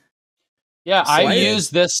is. Yeah, I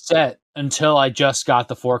used this set until I just got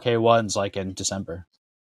the 4K ones in December.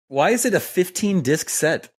 Why is it a 15-disc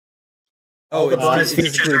set? Oh, the bonus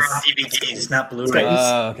features are on DVDs, not Blu-rays.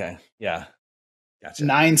 Okay. Yeah. Gotcha.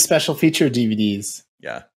 9 special feature DVDs.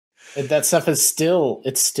 Yeah. That stuff is still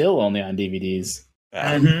only on DVDs.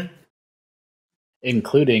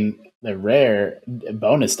 Including the rare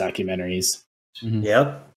bonus documentaries. Mm-hmm.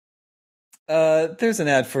 Yep. There's an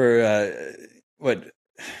ad for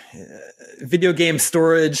video game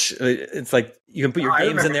storage. It's like you can put your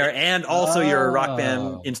games in there and also your Rock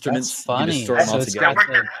Band instruments. That's funny. You just store them all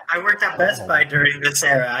together. I worked at Best Buy during this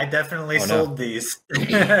era. I definitely sold these.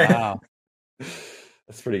 Wow.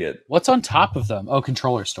 That's pretty good. What's on top of them? Oh,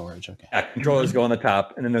 controller storage. Okay. Yeah, controllers go on the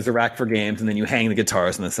top, and then there's a rack for games, and then you hang the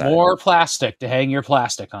guitars on the side. More plastic to hang your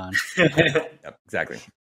plastic on. Yep, exactly.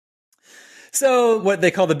 So what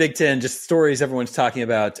they call the Big Ten, just stories everyone's talking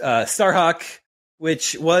about. Starhawk,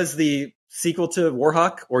 which was the sequel to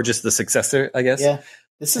Warhawk, or just the successor, I guess. Yeah.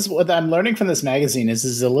 This is what I'm learning from this magazine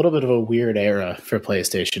is a little bit of a weird era for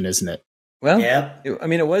PlayStation, isn't it? Well,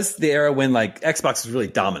 it was the era when Xbox was really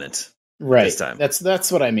dominant. Right. This time.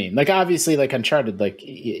 That's what I mean. Obviously, Uncharted,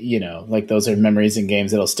 those are memories and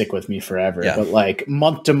games that'll stick with me forever. Yeah. But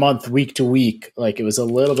month to month, week to week, it was a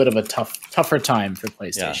little bit of a tougher time for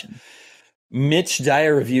PlayStation. Yeah. Mitch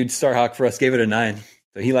Dyer reviewed Starhawk for us, gave it a 9.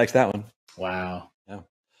 So he likes that one. Wow. Yeah.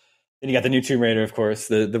 Then you got the new Tomb Raider, of course,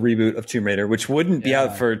 the reboot of Tomb Raider, which wouldn't be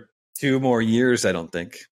out for 2 more years, I don't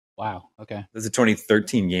think. Wow. Okay. It was a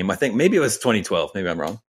 2013 game. I think maybe it was 2012. Maybe I'm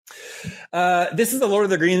wrong. This is the Lord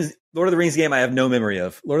of the Rings game I have no memory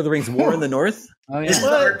of. Lord of the Rings War in the North. Oh, yeah. This is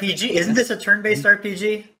an RPG. Isn't this a turn-based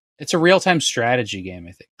RPG? It's a real-time strategy game,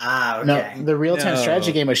 I think. Okay. No, the real-time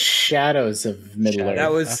strategy game was Shadows of Middle-earth.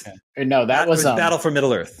 That was that was Battle for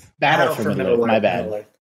Middle-earth. Battle for Middle-earth. My bad.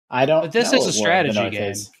 I don't. But this know is a what strategy War in the game,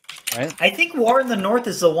 North is. right? I think War in the North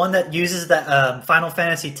is the one that uses the Final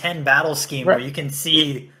Fantasy X battle scheme where Right. you can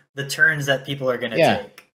see the turns that people are going to Yeah.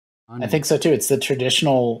 take. I think so too. It's the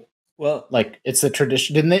traditional. Well, Like it's the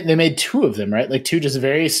tradition. Didn't they made two of them, right? Like two just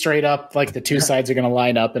very straight up. Like the two sides are going to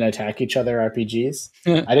line up and attack each other. RPGs.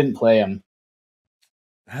 I didn't play them.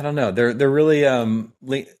 I don't know. They're really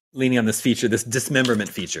leaning on this feature, this dismemberment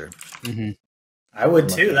feature. Mhm. I would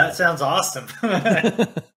too. That sounds awesome.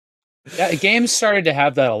 Yeah, games started to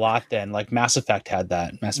have that a lot then. Like Mass Effect had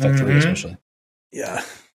that. Mass Effect 3 Mhm. especially. Yeah.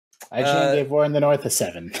 IGN gave War in the North a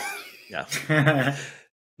 7. Yeah.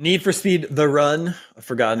 Need for Speed The Run, a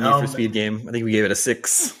forgotten Need for Speed game. I think we gave it a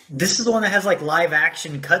 6. This is the one that has like live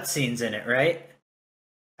action cutscenes in it, right?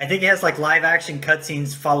 I think it has like live action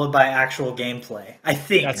cutscenes followed by actual gameplay. I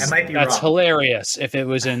think. I might be That's wrong. hilarious. If it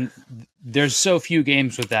was in, there's so few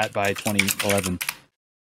games with that by 2011.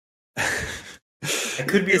 I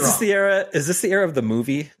could be Is wrong. this the era of the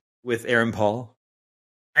movie with Aaron Paul?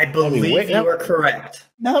 I believe wait, you are correct.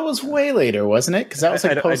 No, that was way later, wasn't it? Because that was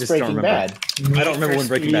I like just post don't Breaking remember. Bad. I don't remember when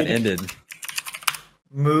Breaking Bad Speed ended.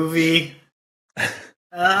 Movie.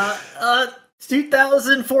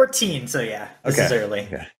 2014. So yeah, this is early.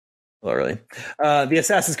 Okay. A little early. The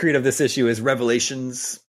Assassin's Creed of this issue is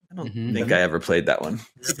Revelations. I don't think I ever played that one.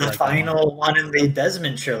 This is the final one in the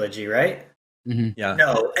Desmond trilogy, right? Mm-hmm. Yeah.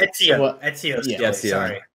 No, Ezio. Well, Ezio story. yeah, Ezio.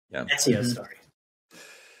 Sorry. Yeah. Ezio story.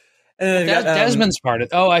 And then we've got, Desmond's part of.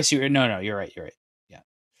 Oh, I see. No, you're right.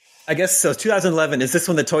 I guess so. 2011. Is this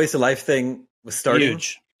when the Toys to Life thing was starting?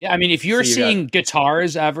 Huge. Yeah, I mean, if you're So you seeing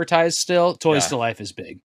guitars advertised still, Toys Yeah. to Life is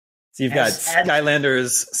big. So you've got As-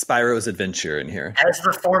 Skylanders Spyro's Adventure in here. As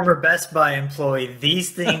the former Best Buy employee,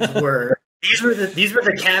 these things were these were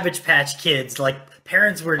the Cabbage Patch Kids. Like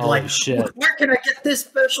parents were Holy like, shit. "Where can I get this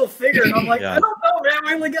special figure?" And I'm like, Yeah. "I don't know, man.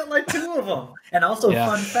 I only got like 2 of them." And also, Yeah.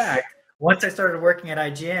 fun fact: once I started working at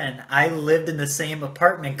IGN, I lived in the same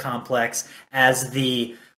apartment complex as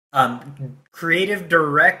the creative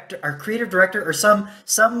director or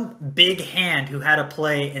some big hand who had a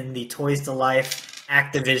play in the Toys to Life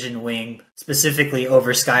Activision wing, specifically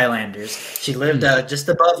over Skylanders. She lived just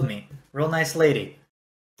above me. Real nice lady.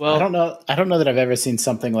 Well, I don't know that I've ever seen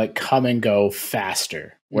something like come and go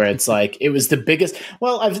faster, where it's like it was the biggest.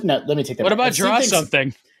 Well, let me take that. what back. about I've seen draw things-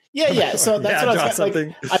 something? Yeah. So that's what I was like.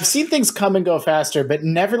 I've seen things come and go faster, but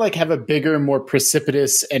never like have a bigger, more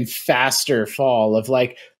precipitous and faster fall of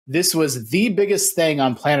like this was the biggest thing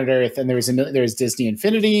on planet Earth, and there was Disney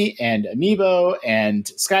Infinity and Amiibo and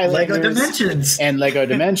Skylanders, Lego Dimensions. and Lego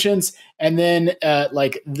Dimensions, and then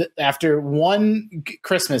after one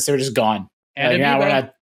Christmas, they were just gone. And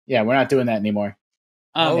Like, Amiibo. we're not doing that anymore.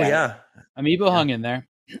 Yeah. Amiibo hung in there.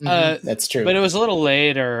 That's true. But it was a little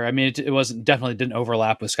later. I mean, it wasn't definitely didn't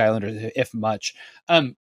overlap with Skylanders, if much.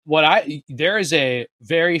 There is a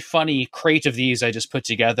very funny crate of these I just put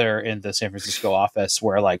together in the San Francisco office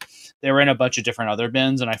where like they were in a bunch of different other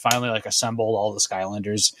bins, and I finally like assembled all the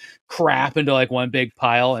Skylanders crap into like one big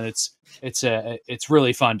pile, and it's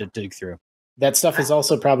really fun to dig through. That stuff is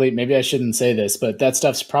also probably, maybe I shouldn't say this, but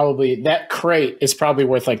that crate is probably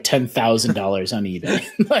worth like $10,000 on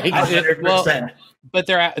eBay. Like, 100%. But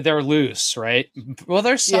they're loose, right? Well,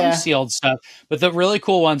 there's some sealed stuff, but the really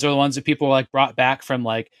cool ones are the ones that people like brought back from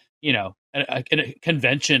like, you know, a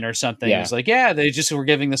convention or something. Yeah. It's like, yeah, they just were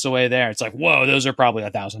giving this away there. It's like, whoa, those are probably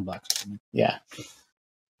 $1,000. yeah.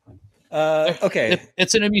 Okay.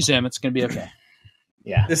 It's in a museum. It's going to be okay.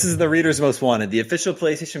 Yeah. This is the Reader's Most Wanted, the official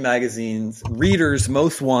PlayStation Magazine's Reader's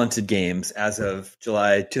Most Wanted games as of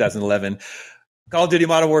July 2011. Call of Duty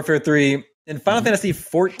Modern Warfare 3 and Final Fantasy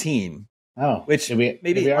 14. Oh, Which did we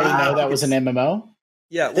maybe- already know that was an it's- MMO?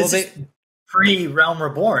 Yeah, well, This is pre-Realm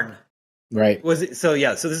Reborn. Right. was it, so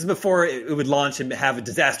this is before it would launch and have a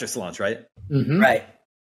disastrous launch, right? Mm-hmm. Right.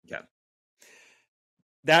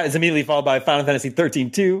 That is immediately followed by Final Fantasy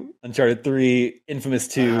 13-2, Uncharted 3, Infamous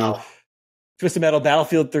 2, Wow. Twisted Metal,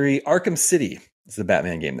 Battlefield 3, Arkham City. This is the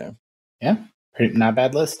Batman game there. Yeah. Not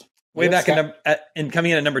bad list. Way Yes, back and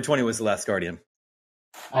coming in at number 20 was The Last Guardian.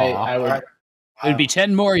 I would. It'd be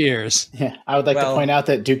 10 more years. Yeah, I would like to point out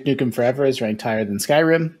that Duke Nukem Forever is ranked higher than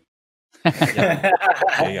Skyrim.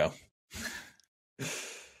 There you go.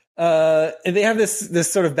 And they have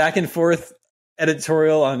this sort of back and forth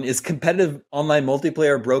editorial on is competitive online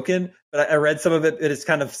multiplayer broken? But I read some of it. It's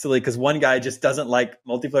kind of silly because one guy just doesn't like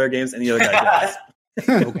multiplayer games and the other guy does.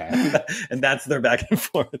 Okay. And that's their back and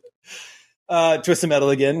forth. Twisted Metal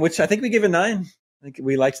again, which I think we gave a 9. I think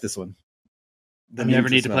we liked this one. I never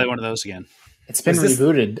need to play one of those again. It's been Was this-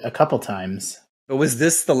 rebooted a couple times. But was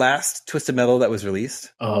this the last Twisted Metal that was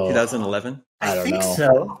released? Oh, 2011? I don't think know.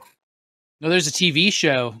 so. No, there's a TV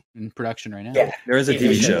show in production right now. Yeah, There is a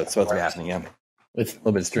TV show that's supposed to be happening. Yeah, with a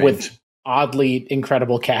little bit strange. with oddly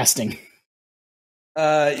incredible casting.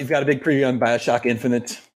 You've got a big preview on Bioshock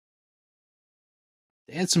Infinite.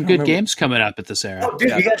 They had some good games coming up at this era. Oh, dude,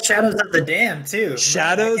 you got Shadows of the Dam too.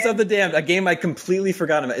 Shadows of the Damned, a game I completely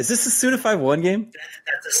forgot about. Is this a Suda 5-1 game?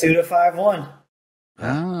 That's a Suda 5-1.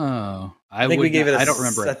 Oh, I think we gave it. I don't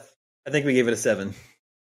remember it. I think we gave it a 7.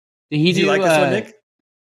 Did he Did you like this one, Nick?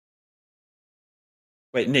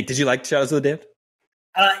 Wait, Nick, did you like Shadows of the Damned?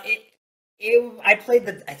 I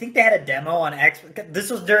played I think they had a demo on Xbox. This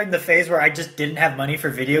was during the phase where I just didn't have money for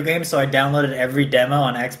video games, so I downloaded every demo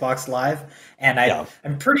on Xbox Live. And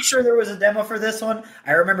I'm pretty sure there was a demo for this one.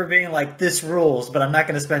 I remember being like, "This rules," but I'm not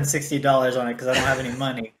going to spend $60 on it because I don't have any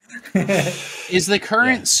money. Is the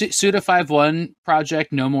current Suda 5-1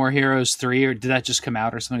 project No More Heroes 3, or did that just come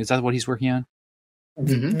out or something? Is that what he's working on?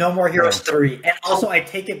 Mm-hmm. No More Heroes 3. And also, I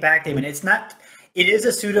take it back, Damon. It's not. It is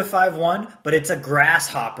a Suda 5-1, but it's a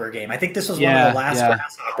Grasshopper game. I think this was one of the last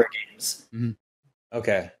Grasshopper games. Mm-hmm.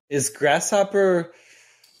 Okay, is Grasshopper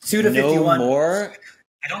Suda 51 more?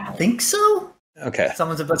 I don't think so. Okay,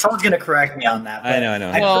 someone's going to correct me on that. But I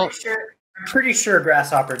know. I'm pretty sure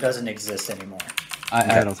Grasshopper doesn't exist anymore.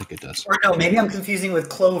 I don't think it does. Or no, maybe I'm confusing with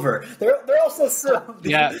Clover. They're also so.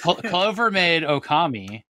 Yeah, Clover made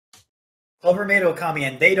Okami. Clover made Okami,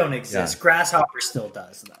 and they don't exist. Yeah. Grasshopper still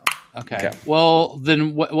does, though. Okay. Well,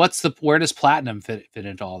 then where does Platinum fit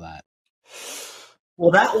into all that?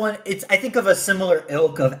 Well, that one, I think of a similar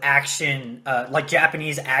ilk of action, like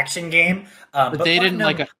Japanese action game. But they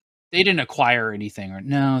Platinum, they didn't acquire anything,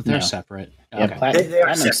 or they're separate. Yeah, okay.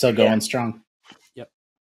 Platinum's still going strong. Yep.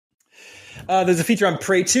 There's a feature on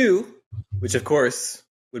Prey 2, which of course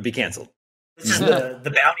would be canceled. This is the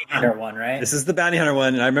Bounty Hunter one, right? This is the Bounty Hunter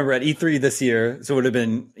one, and I remember at E3 this year, so it would have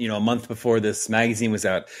been a month before this magazine was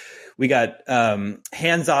out. We got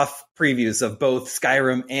hands-off previews of both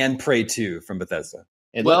Skyrim and Prey 2 from Bethesda.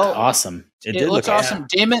 It looked awesome. It looks awesome.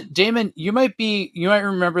 Damon, you might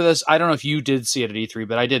remember this. I don't know if you did see it at E3,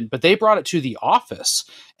 but I didn't. But they brought it to the office,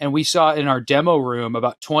 and we saw it in our demo room.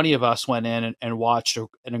 About 20 of us went in and watched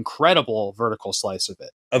an incredible vertical slice of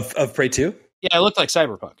it. Of Prey 2? Yeah, it looked like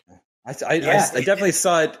Cyberpunk. I definitely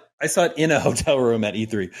saw it. I saw it in a hotel room at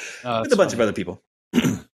E3 with a bunch of other people.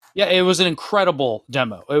 Yeah, it was an incredible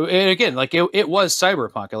demo. It was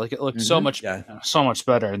Cyberpunk. Like, it looked so much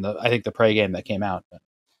better than I think the Prey game that came out. But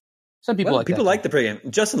some people like the Prey game.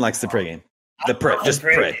 Justin likes the Prey game.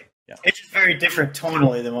 Prey. Yeah. It's just very different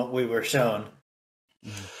tonally than what we were shown.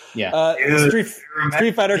 Yeah.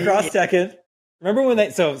 Street Fighter Cross Tekken. Remember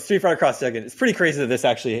when Street Fighter Cross Tekken, it's pretty crazy that this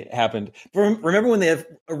actually happened. Remember when they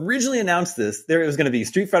originally announced this, it was going to be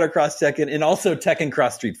Street Fighter Cross Tekken and also Tekken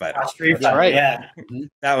Cross Street Fighter. That's right. Yeah.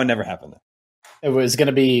 That one never happened. It was going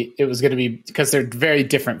to be because they're very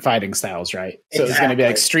different fighting styles, right? So It was going to be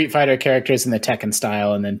like Street Fighter characters in the Tekken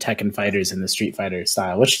style and then Tekken fighters in the Street Fighter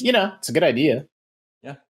style, which, it's a good idea.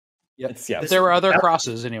 Yeah. But there were other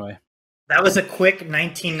crosses anyway. That was a quick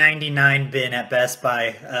 1999 bin at Best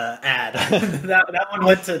Buy ad. that one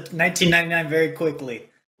went to 1999 very quickly.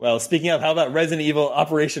 Well, speaking of, how about Resident Evil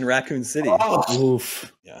Operation Raccoon City? Oh,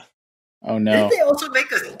 oof. Yeah. Oh no. Didn't they also make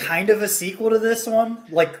a kind of a sequel to this one?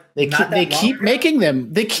 Like they keep making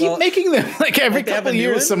them. They keep making them like every couple of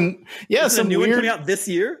years. Some new weird one coming out this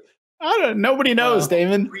year. I don't. Nobody knows,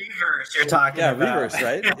 Damon. Reverse, you're talking about. Reverse,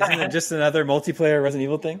 right? Isn't it just another multiplayer Resident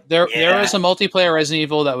Evil thing? There was a multiplayer Resident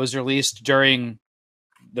Evil that was released during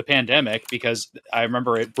the pandemic because I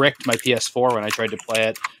remember it bricked my PS4 when I tried to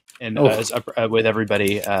play it with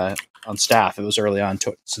everybody on staff. It was early on,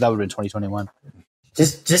 so that would have been 2021.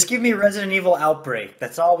 Just give me Resident Evil Outbreak.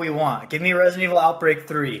 That's all we want. Give me Resident Evil Outbreak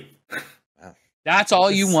 3. That's all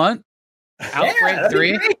you want? Outbreak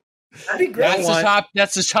 3? That'd be great.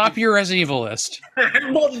 That's the top of your Resident Evil list.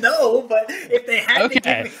 Well, no, but if they had to give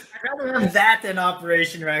me, I'd rather have that than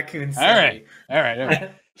Operation Raccoon City. All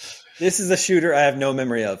right. This is a shooter I have no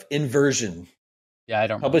memory of. Inversion. Yeah, I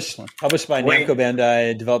don't. Published by Namco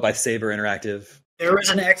Bandai, developed by Saber Interactive. There was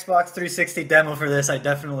an Xbox 360 demo for this. I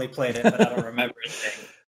definitely played it, but I don't remember anything.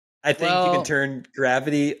 I think you can turn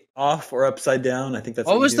gravity off or upside down. I think that's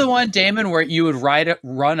what was the one, Damon, where you would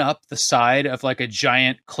run up the side of like a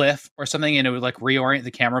giant cliff or something, and it would like reorient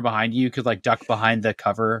the camera behind you. You could like duck behind the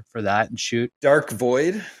cover for that and shoot. Dark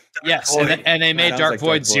Void. Yes, and they made Dark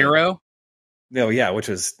Void Zero. No, yeah, which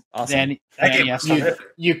was awesome.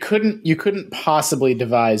 You couldn't possibly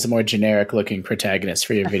devise a more generic looking protagonist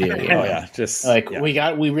for your video game. Oh yeah, just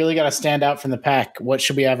we really got to stand out from the pack. What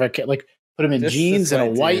should we have? Put him in Just jeans this and a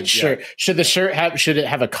white white dude, shirt. yeah. Should the shirt should it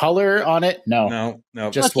have a color on it? No. No.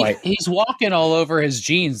 Just Look, white. He's walking all over his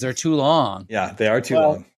jeans. They're too long. Yeah, they are too Well,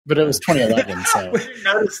 long. but it was 2011, so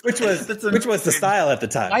Which was the style at the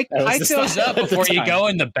time. Hike That was the those style up at the before you time. go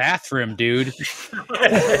in the bathroom, dude.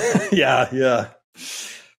 yeah.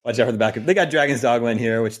 Watch out for the back. They got Dragon's Dogma in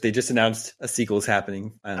here, which they just announced a sequel is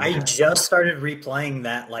happening. I just started replaying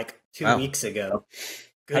that like 2 Wow. weeks ago.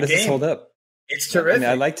 Good How does game. this hold up? It's I terrific. mean,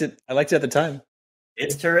 I liked it at the time.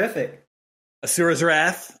 It's terrific. Asura's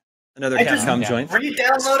Wrath, another I just Capcom joint.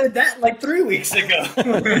 re-downloaded that like 3 weeks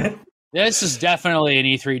ago. This is definitely an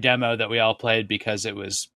E3 demo that we all played because it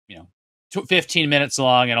was, 15 minutes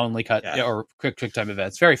long and only cut Yeah. or quick time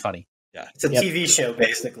events. Very funny. It's a TV show,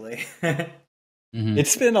 basically. Mhm.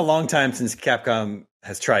 It's been a long time since Capcom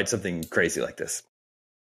has tried something crazy like this.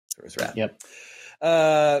 Asura's Wrath. Yep.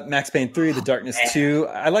 Max Payne 3, The Darkness man. 2.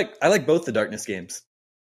 I like both the Darkness games.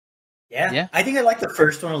 Yeah, I think I like the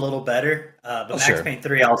first one a little better, but Oh, Max sure. Payne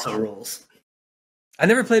 3 also rules. I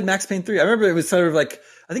never played Max Payne 3. I remember it was sort of like,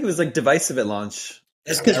 I think it was like divisive at launch.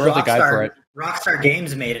 It's because I wrote the guide for it. Rockstar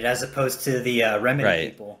Games made it as opposed to the Remedy Right.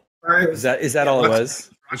 people. Or it was Is that all it was?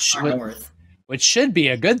 Rockstar North. Which should be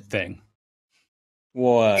a good thing.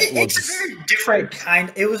 What? It's a very different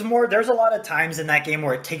kind. It was more. There's a lot of times in that game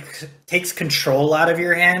where it takes control out of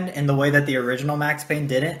your hand in the way that the original Max Payne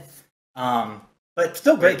didn't. But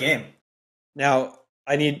still, great game. Now,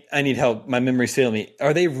 I need help. My memory's failing me.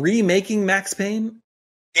 Are they remaking Max Payne?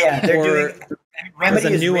 Yeah, they're Or doing. Remedy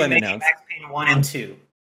a is new one remaking announced? Max Payne 1 and 2.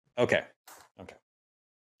 Okay.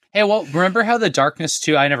 Hey, well, remember how the Darkness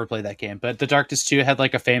 2, I never played that game, but the Darkness 2 had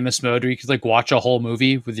like a famous mode where you could like watch a whole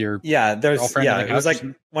movie with your Yeah, girlfriend on the it was couch or like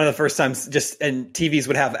something? one of the first times and TVs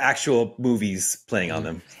would have actual movies playing on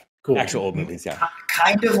them. Cool. Actual old movies, yeah.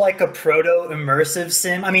 Kind of like a proto immersive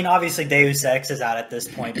sim. I mean, obviously Deus Ex is out at this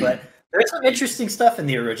point, but there's some interesting stuff in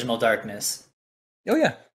the original Darkness. Oh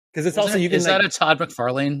yeah. Because it's also you can is like, that a Todd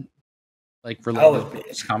McFarlane like related Oh,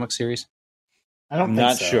 comic series? I don't I'm think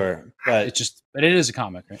not so. sure. But But it is a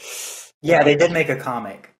comic, right? Yeah, they did make a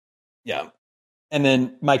comic. yeah. And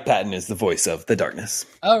then Mike Patton is the voice of The Darkness.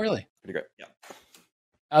 Oh, really? Pretty great. Yeah.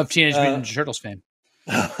 Of Teenage Mutant Ninja Turtles fame.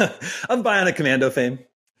 of Bionic Commando fame.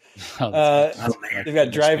 Oh, that's Oh man, They've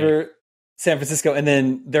got Driver, San Francisco, and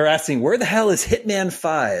then they're asking, where the hell is Hitman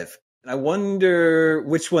 5? And I wonder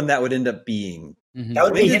which one that would end up being. Mhm. that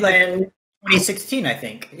would be Maybe, like- Hitman 2016, I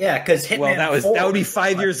think. Yeah, because Hitman. Well, that 4 would be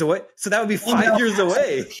 5 years away. So that would be Well, 5 no, years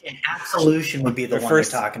away. Absolution would be the Their one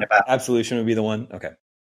first- we're talking about. Absolution would be the one. Okay.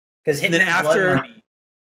 Because And then after- Money,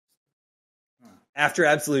 After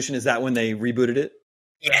Absolution, is that when they rebooted it?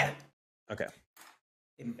 yeah, Okay.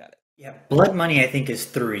 Got it. yeah, Blood Money, I think is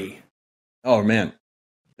 3. Oh man,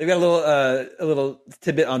 they've got a little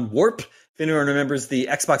tidbit on Warp. If anyone remembers the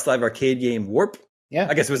Xbox Live Arcade game Warp, Yeah.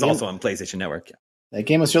 I guess it was That game- also on PlayStation Network. Yeah. That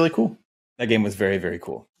game was really cool. That game was very, very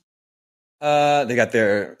cool. They got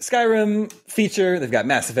their Skyrim feature. They've got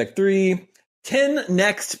Mass Effect 3. 10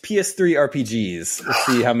 next PS3 RPGs. Let's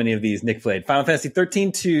see how many of these Nick played. Final Fantasy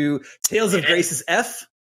 13 to Tales of Grace's F.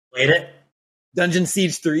 Played it. Dungeon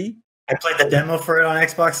Siege 3. I played the demo for it on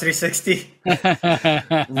Xbox 360.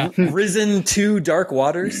 Risen 2 Dark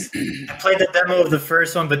Waters. I played the demo of the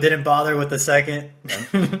first one, but didn't bother with the second.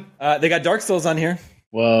 They got Dark Souls on here.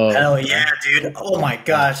 Whoa. Hell yeah, dude! Oh my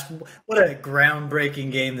gosh, what a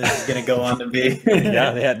groundbreaking game this is going to go on to be.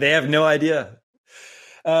 Yeah, they have no idea.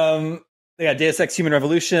 They got Deus Ex Human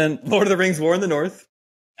Revolution, Lord of the Rings War in the North,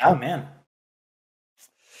 Oh man,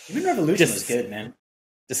 Human Revolution Just- was good, man.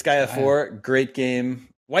 Disgaea 4, great game.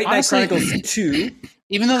 White Knight Honestly- Chronicles 2.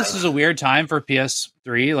 Even though this is a weird time for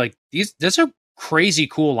PS3, like this a crazy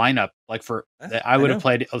cool lineup. Like I would know. have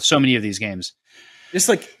played so many of these games. Just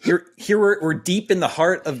like here we're deep in the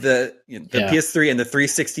heart of the Yeah. PS3 and the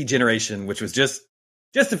 360 generation, which was just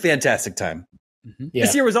a fantastic time. Mhm. Yeah.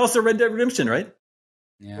 This year was also Red Dead Redemption, right?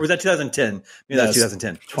 Yeah. Or was that 2010? Maybe that was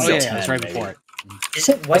 2010. Oh, yeah, 2010, that's right maybe. before it. Is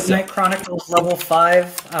it White Knight Chronicles level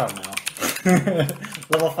 5? I don't know.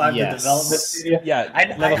 Level 5, Yes. the development studio. Yeah,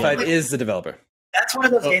 I- Level I- 5 is the developer. That's one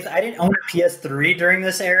of those games. I didn't own a PS3 during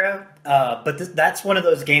this era, but that's one of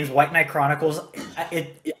those games. White Knight Chronicles.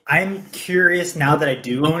 I'm curious now that I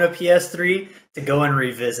do own a PS3 to go and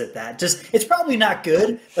revisit that. It's probably not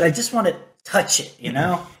good, but I just want to touch it. You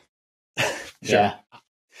know? Yeah.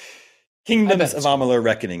 Kingdoms of Amalur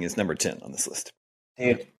Reckoning is number 10 on this list.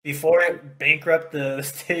 Dude, before it bankrupt the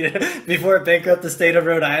state of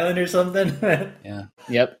Rhode Island or something. Yeah,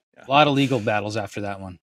 Yep. a lot of legal battles after that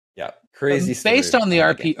one. Yeah, crazy. Based story on the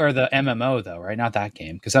that RP game. or the MMO though, right? Not that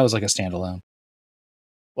game because that was like a standalone.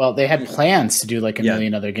 Well, they had plans to do like a Yeah.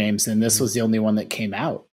 million other games, and this was the only one that came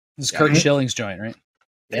out. This is Kurt Schilling's joint, right?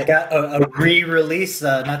 They got a re-release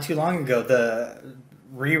not too long ago, the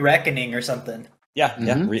Re-Reckoning or something. Yeah,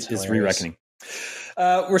 it's Re-Reckoning.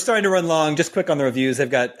 We're starting to run long. Just quick on the reviews. They've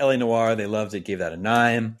got LA Noire. They loved it. Gave that a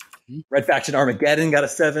 9. Red Faction Armageddon got a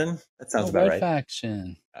 7. That sounds about right. Red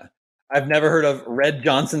Faction. I've never heard of Red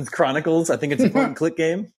Johnson's Chronicles. I think it's a point-and-click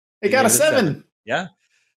game. It got a 7. Yeah.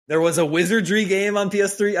 There was a Wizardry game on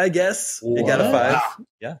PS3, I guess. What? It got a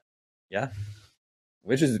 5. Yeah.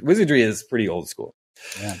 Wizardry is pretty old school.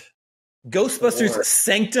 Yeah. Ghostbusters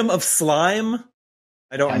Sanctum of Slime.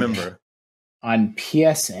 I don't remember. On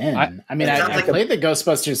PSN. I played the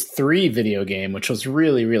Ghostbusters 3 video game, which was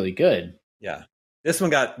really, really good. Yeah. This one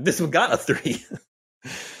got a 3.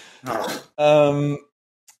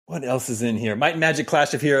 What else is in here? Might and Magic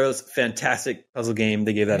Clash of Heroes, fantastic puzzle game.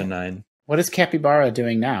 They gave that a 9. What is Capybara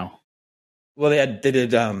doing now? Well, they did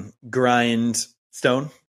Grindstone.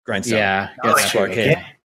 Yeah, that's arcade.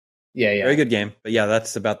 Yeah. Very good game. But yeah,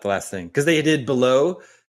 that's about the last thing. Because they did Below,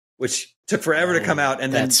 which took forever to come out,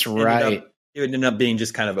 and then it ended up being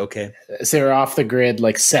just kind of okay. So they were off the grid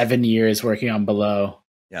like 7 years working on Below.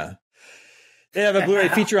 Yeah. They have a Blu-ray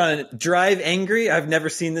feature on it. Drive Angry. I've never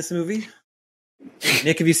seen this movie.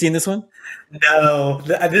 Nick, have you seen this one? No.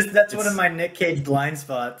 That's one of my Nick Cage blind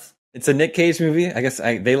spots. It's a Nick Cage movie. I guess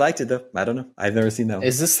they liked it, though. I don't know. I've never seen that one.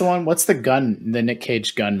 Is this the one? What's the Nick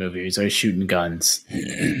Cage gun movie? He's always shooting guns.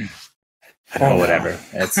 I don't know, whatever.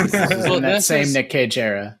 It's in that same Nick Cage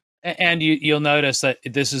era. And you'll notice that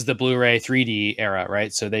this is the Blu-ray 3D era,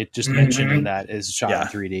 right? So they just mentioned in that is shot in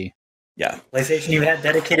 3D. Yeah. PlayStation even had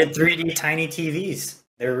dedicated 3D tiny TVs.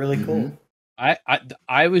 They were really cool.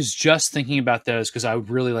 I was just thinking about those because I would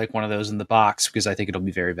really like one of those in the box because I think it'll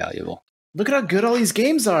be very valuable. Look at how good all these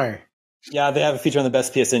games are. Yeah, they have a feature on the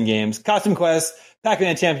best PSN games. Costume Quest,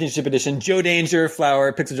 Pac-Man Championship Edition, Joe Danger,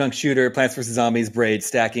 Flower, Pixel Junk Shooter, Plants vs. Zombies, Braid,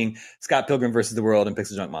 Stacking, Scott Pilgrim vs. the World, and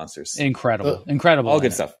Pixel Junk Monsters. Incredible. All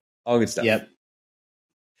good stuff. Yep.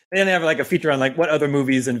 They then have like a feature on like what other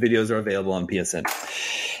movies and videos are available on PSN.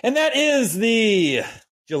 And that is the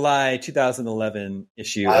July 2011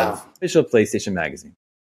 issue of Official PlayStation Magazine.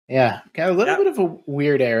 Yeah, got a little bit of a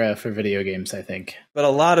weird era for video games, I think. But a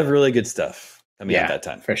lot of really good stuff coming out that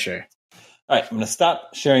time. For sure. All right, I'm going to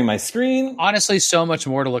stop sharing my screen. Honestly, so much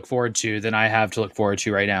more to look forward to than I have to look forward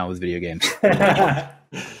to right now with video games. I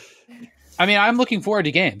mean, I'm looking forward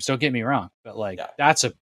to games, don't get me wrong. But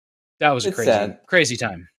that was a crazy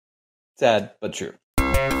time. Sad, but true.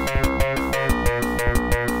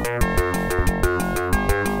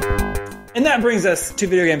 And that brings us to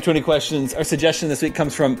Video Game 20 Questions. Our suggestion this week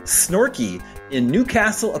comes from Snorky in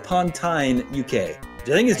Newcastle upon Tyne, UK. Which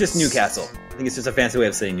I think is just Newcastle. I think it's just a fancy way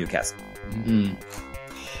of saying Newcastle. Mm-hmm.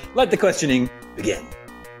 Let the questioning begin.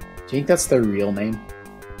 Do you think that's their real name?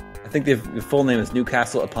 I think the full name is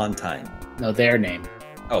Newcastle upon Tyne. No, their name.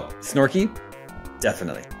 Oh, Snorky?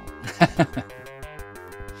 Definitely.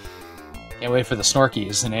 Can't wait for the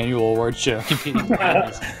Snorkies, an annual award show competing.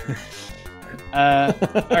 All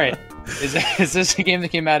right. Is this a game that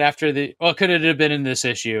came out after could it have been in this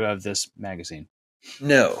issue of this magazine?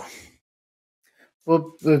 No.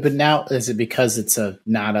 Well, but now, is it because it's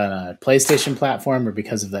not on a PlayStation platform or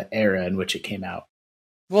because of the era in which it came out?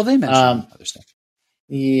 Well, they mentioned other stuff.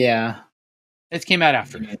 Yeah. It came out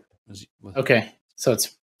after. Okay. So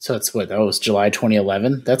it's what? Oh, it was July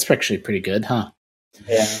 2011? That's actually pretty good, huh?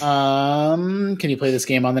 Yeah. Can you play this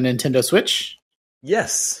game on the Nintendo Switch?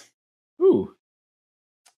 Yes. Ooh.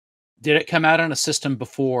 Did it come out on a system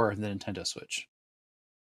before the Nintendo Switch?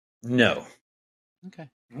 No. Okay.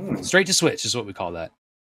 Straight to Switch is what we call that.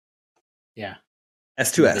 Yeah.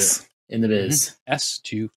 S2S. In the biz.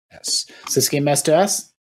 S2S. Is this game S2S?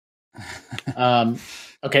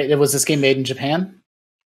 Okay. Was this game made in Japan?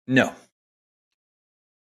 No.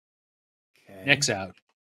 Okay. Nick's out.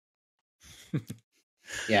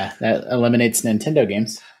 Yeah, that eliminates Nintendo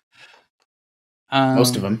games.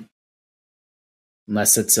 Most of them.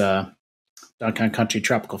 Unless it's Donkey Kong Country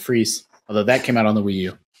Tropical Freeze. Although that came out on the Wii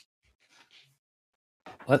U.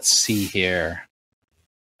 Let's see here.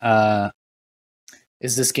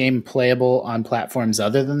 Is this game playable on platforms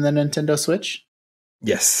other than the Nintendo Switch?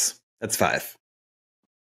 Yes. That's 5.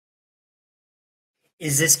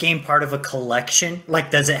 Is this game part of a collection?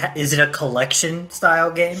 Like, is it a collection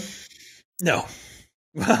style game? No.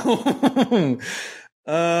 Let's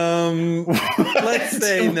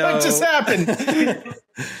say no. What just happened?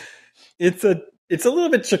 It's a little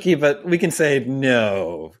bit tricky, but we can say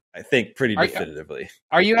no. I think pretty definitively.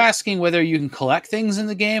 Are you asking whether you can collect things in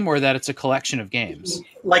the game or that it's a collection of games?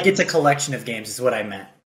 Like it's a collection of games is what I meant.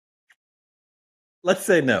 Let's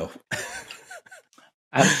say no.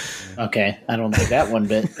 Okay, I don't like that one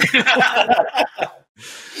bit.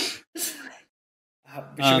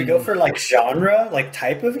 Should we go for like genre, like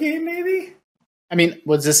type of game, maybe? I mean,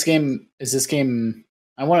 is this game?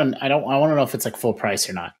 I want to know if it's like full price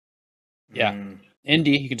or not. Yeah.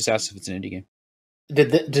 Indie. You can just ask if it's an indie game.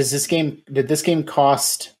 Did this game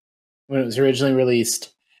cost when it was originally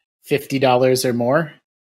released $50 or more?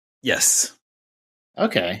 Yes.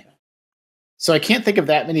 Okay. So I can't think of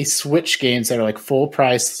that many Switch games that are like full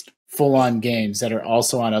price, full on games that are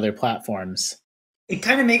also on other platforms. It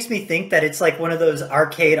kind of makes me think that it's like one of those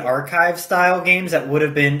arcade archive style games that would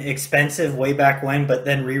have been expensive way back when, but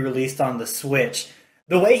then re-released on the Switch.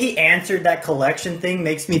 The way he answered that collection thing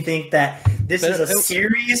makes me think that this is a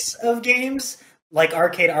series of games like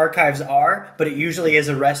arcade archives are, but it usually is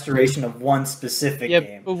a restoration of one specific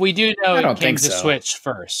game. But we do know it came to Switch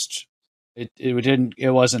first. It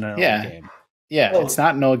wasn't an old game. Yeah, it's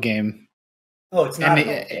not an old game. Oh, it's not.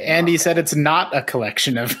 And he said it's not a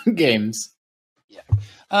collection of games. Yeah.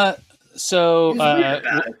 So weird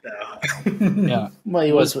about it, though. Yeah. Well,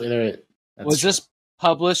 he was this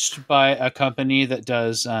published by a company that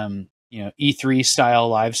does E3 style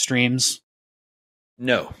live streams?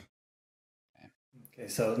 No. Okay,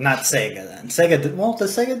 so not Sega then. Sega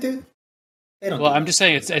does Sega do? They don't. Well, I'm just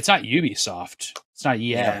saying it's not Ubisoft. It's not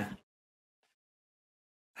EA. Yeah.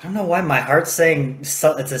 I don't know why my heart's saying it's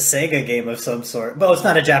a Sega game of some sort. But it's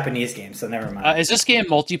not a Japanese game, so never mind. Is this game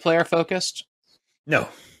multiplayer focused? No.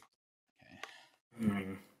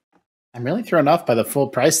 I'm really thrown off by the full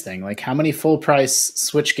price thing. Like, how many full price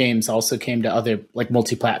Switch games also came to other like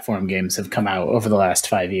multi-platform games have come out over the last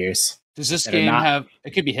 5 years? Does this game have?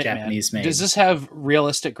 It could be Hitman. Japanese made. Does this have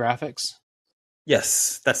realistic graphics?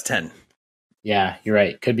 Yes, that's 10. Yeah, you're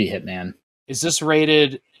right. Could be Hitman. Is this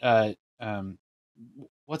rated?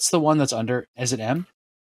 What's the one that's under? Is it M?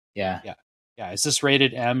 Yeah. Is this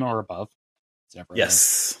rated M or above? It's never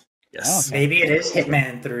Yes. Yes. Oh, okay. Maybe it is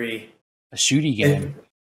Hitman 3. A shooty game.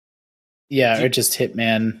 Yeah, or just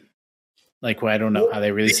Hitman. Like, well, I don't know how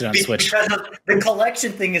they released it on Switch. Because the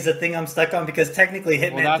collection thing is a thing I'm stuck on because technically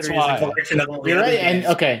Hitman 3 is a collection of all the You're other right, games.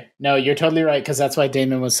 and okay, no, you're totally right because that's why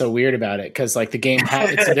Damon was so weird about it because like the game,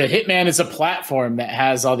 the Hitman is a platform that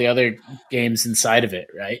has all the other games inside of it,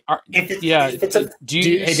 right? If it's a, Do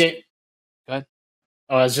you? Hey, Dave, Go ahead.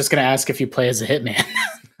 Oh, I was just going to ask if you play as a Hitman.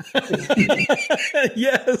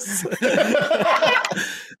 Yes.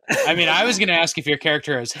 I mean, I was going to ask if your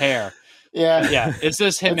character has hair. Yeah. Yeah. Is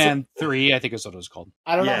this Hitman 3? I think is what it was called.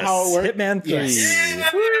 I don't know how it works. Hitman 3.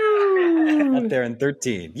 Yes. Up there in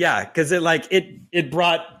 13. Yeah, because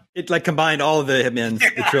it combined all of the Hitman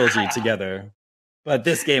the trilogy together. But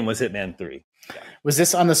this game was Hitman 3. Yeah. Was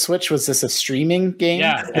this on the Switch? Was this a streaming game?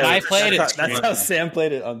 Yeah, and I played it. That's how Sam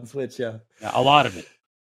played it on the Switch, yeah. A lot of it.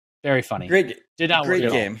 Very funny. Great Did not great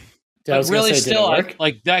work game. But really, still,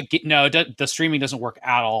 like that. No, the streaming doesn't work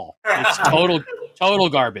at all. It's total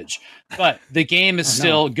garbage. But the game is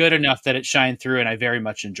still good enough that it shined through, and I very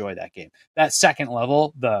much enjoy that game. That second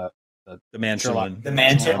level, the mansion one. The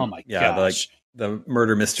mansion. Oh my yeah, gosh. the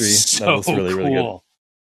murder mystery. So that was really, really good. cool.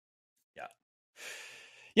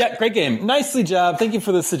 Yeah, great game. Nicely job. Thank you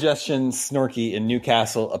for the suggestion, Snorky in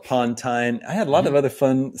Newcastle upon Tyne. I had a lot of other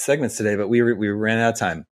fun segments today, but we ran out of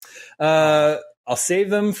time. I'll save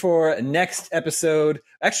them for next episode.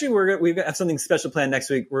 Actually, we have something special planned next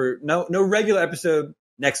week. We're no regular episode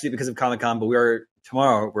next week because of Comic-Con, but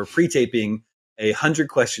tomorrow we're pre-taping a 100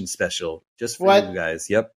 question special just for you guys.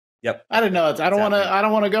 Yep. I don't know. I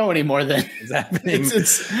don't want to go anymore. Then it's happening.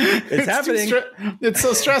 It's happening. It's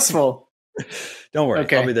so stressful. Don't worry.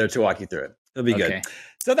 Okay. I'll be there to walk you through it. It'll be good.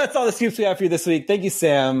 So that's all the scoops we have for you this week. Thank you,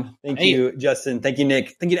 Sam. Thank you, Justin. Thank you,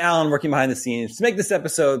 Nick. Thank you to Alan working behind the scenes to make this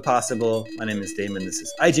episode possible. My name is Damon. This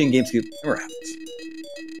is IGN Game Scoop, and we're out.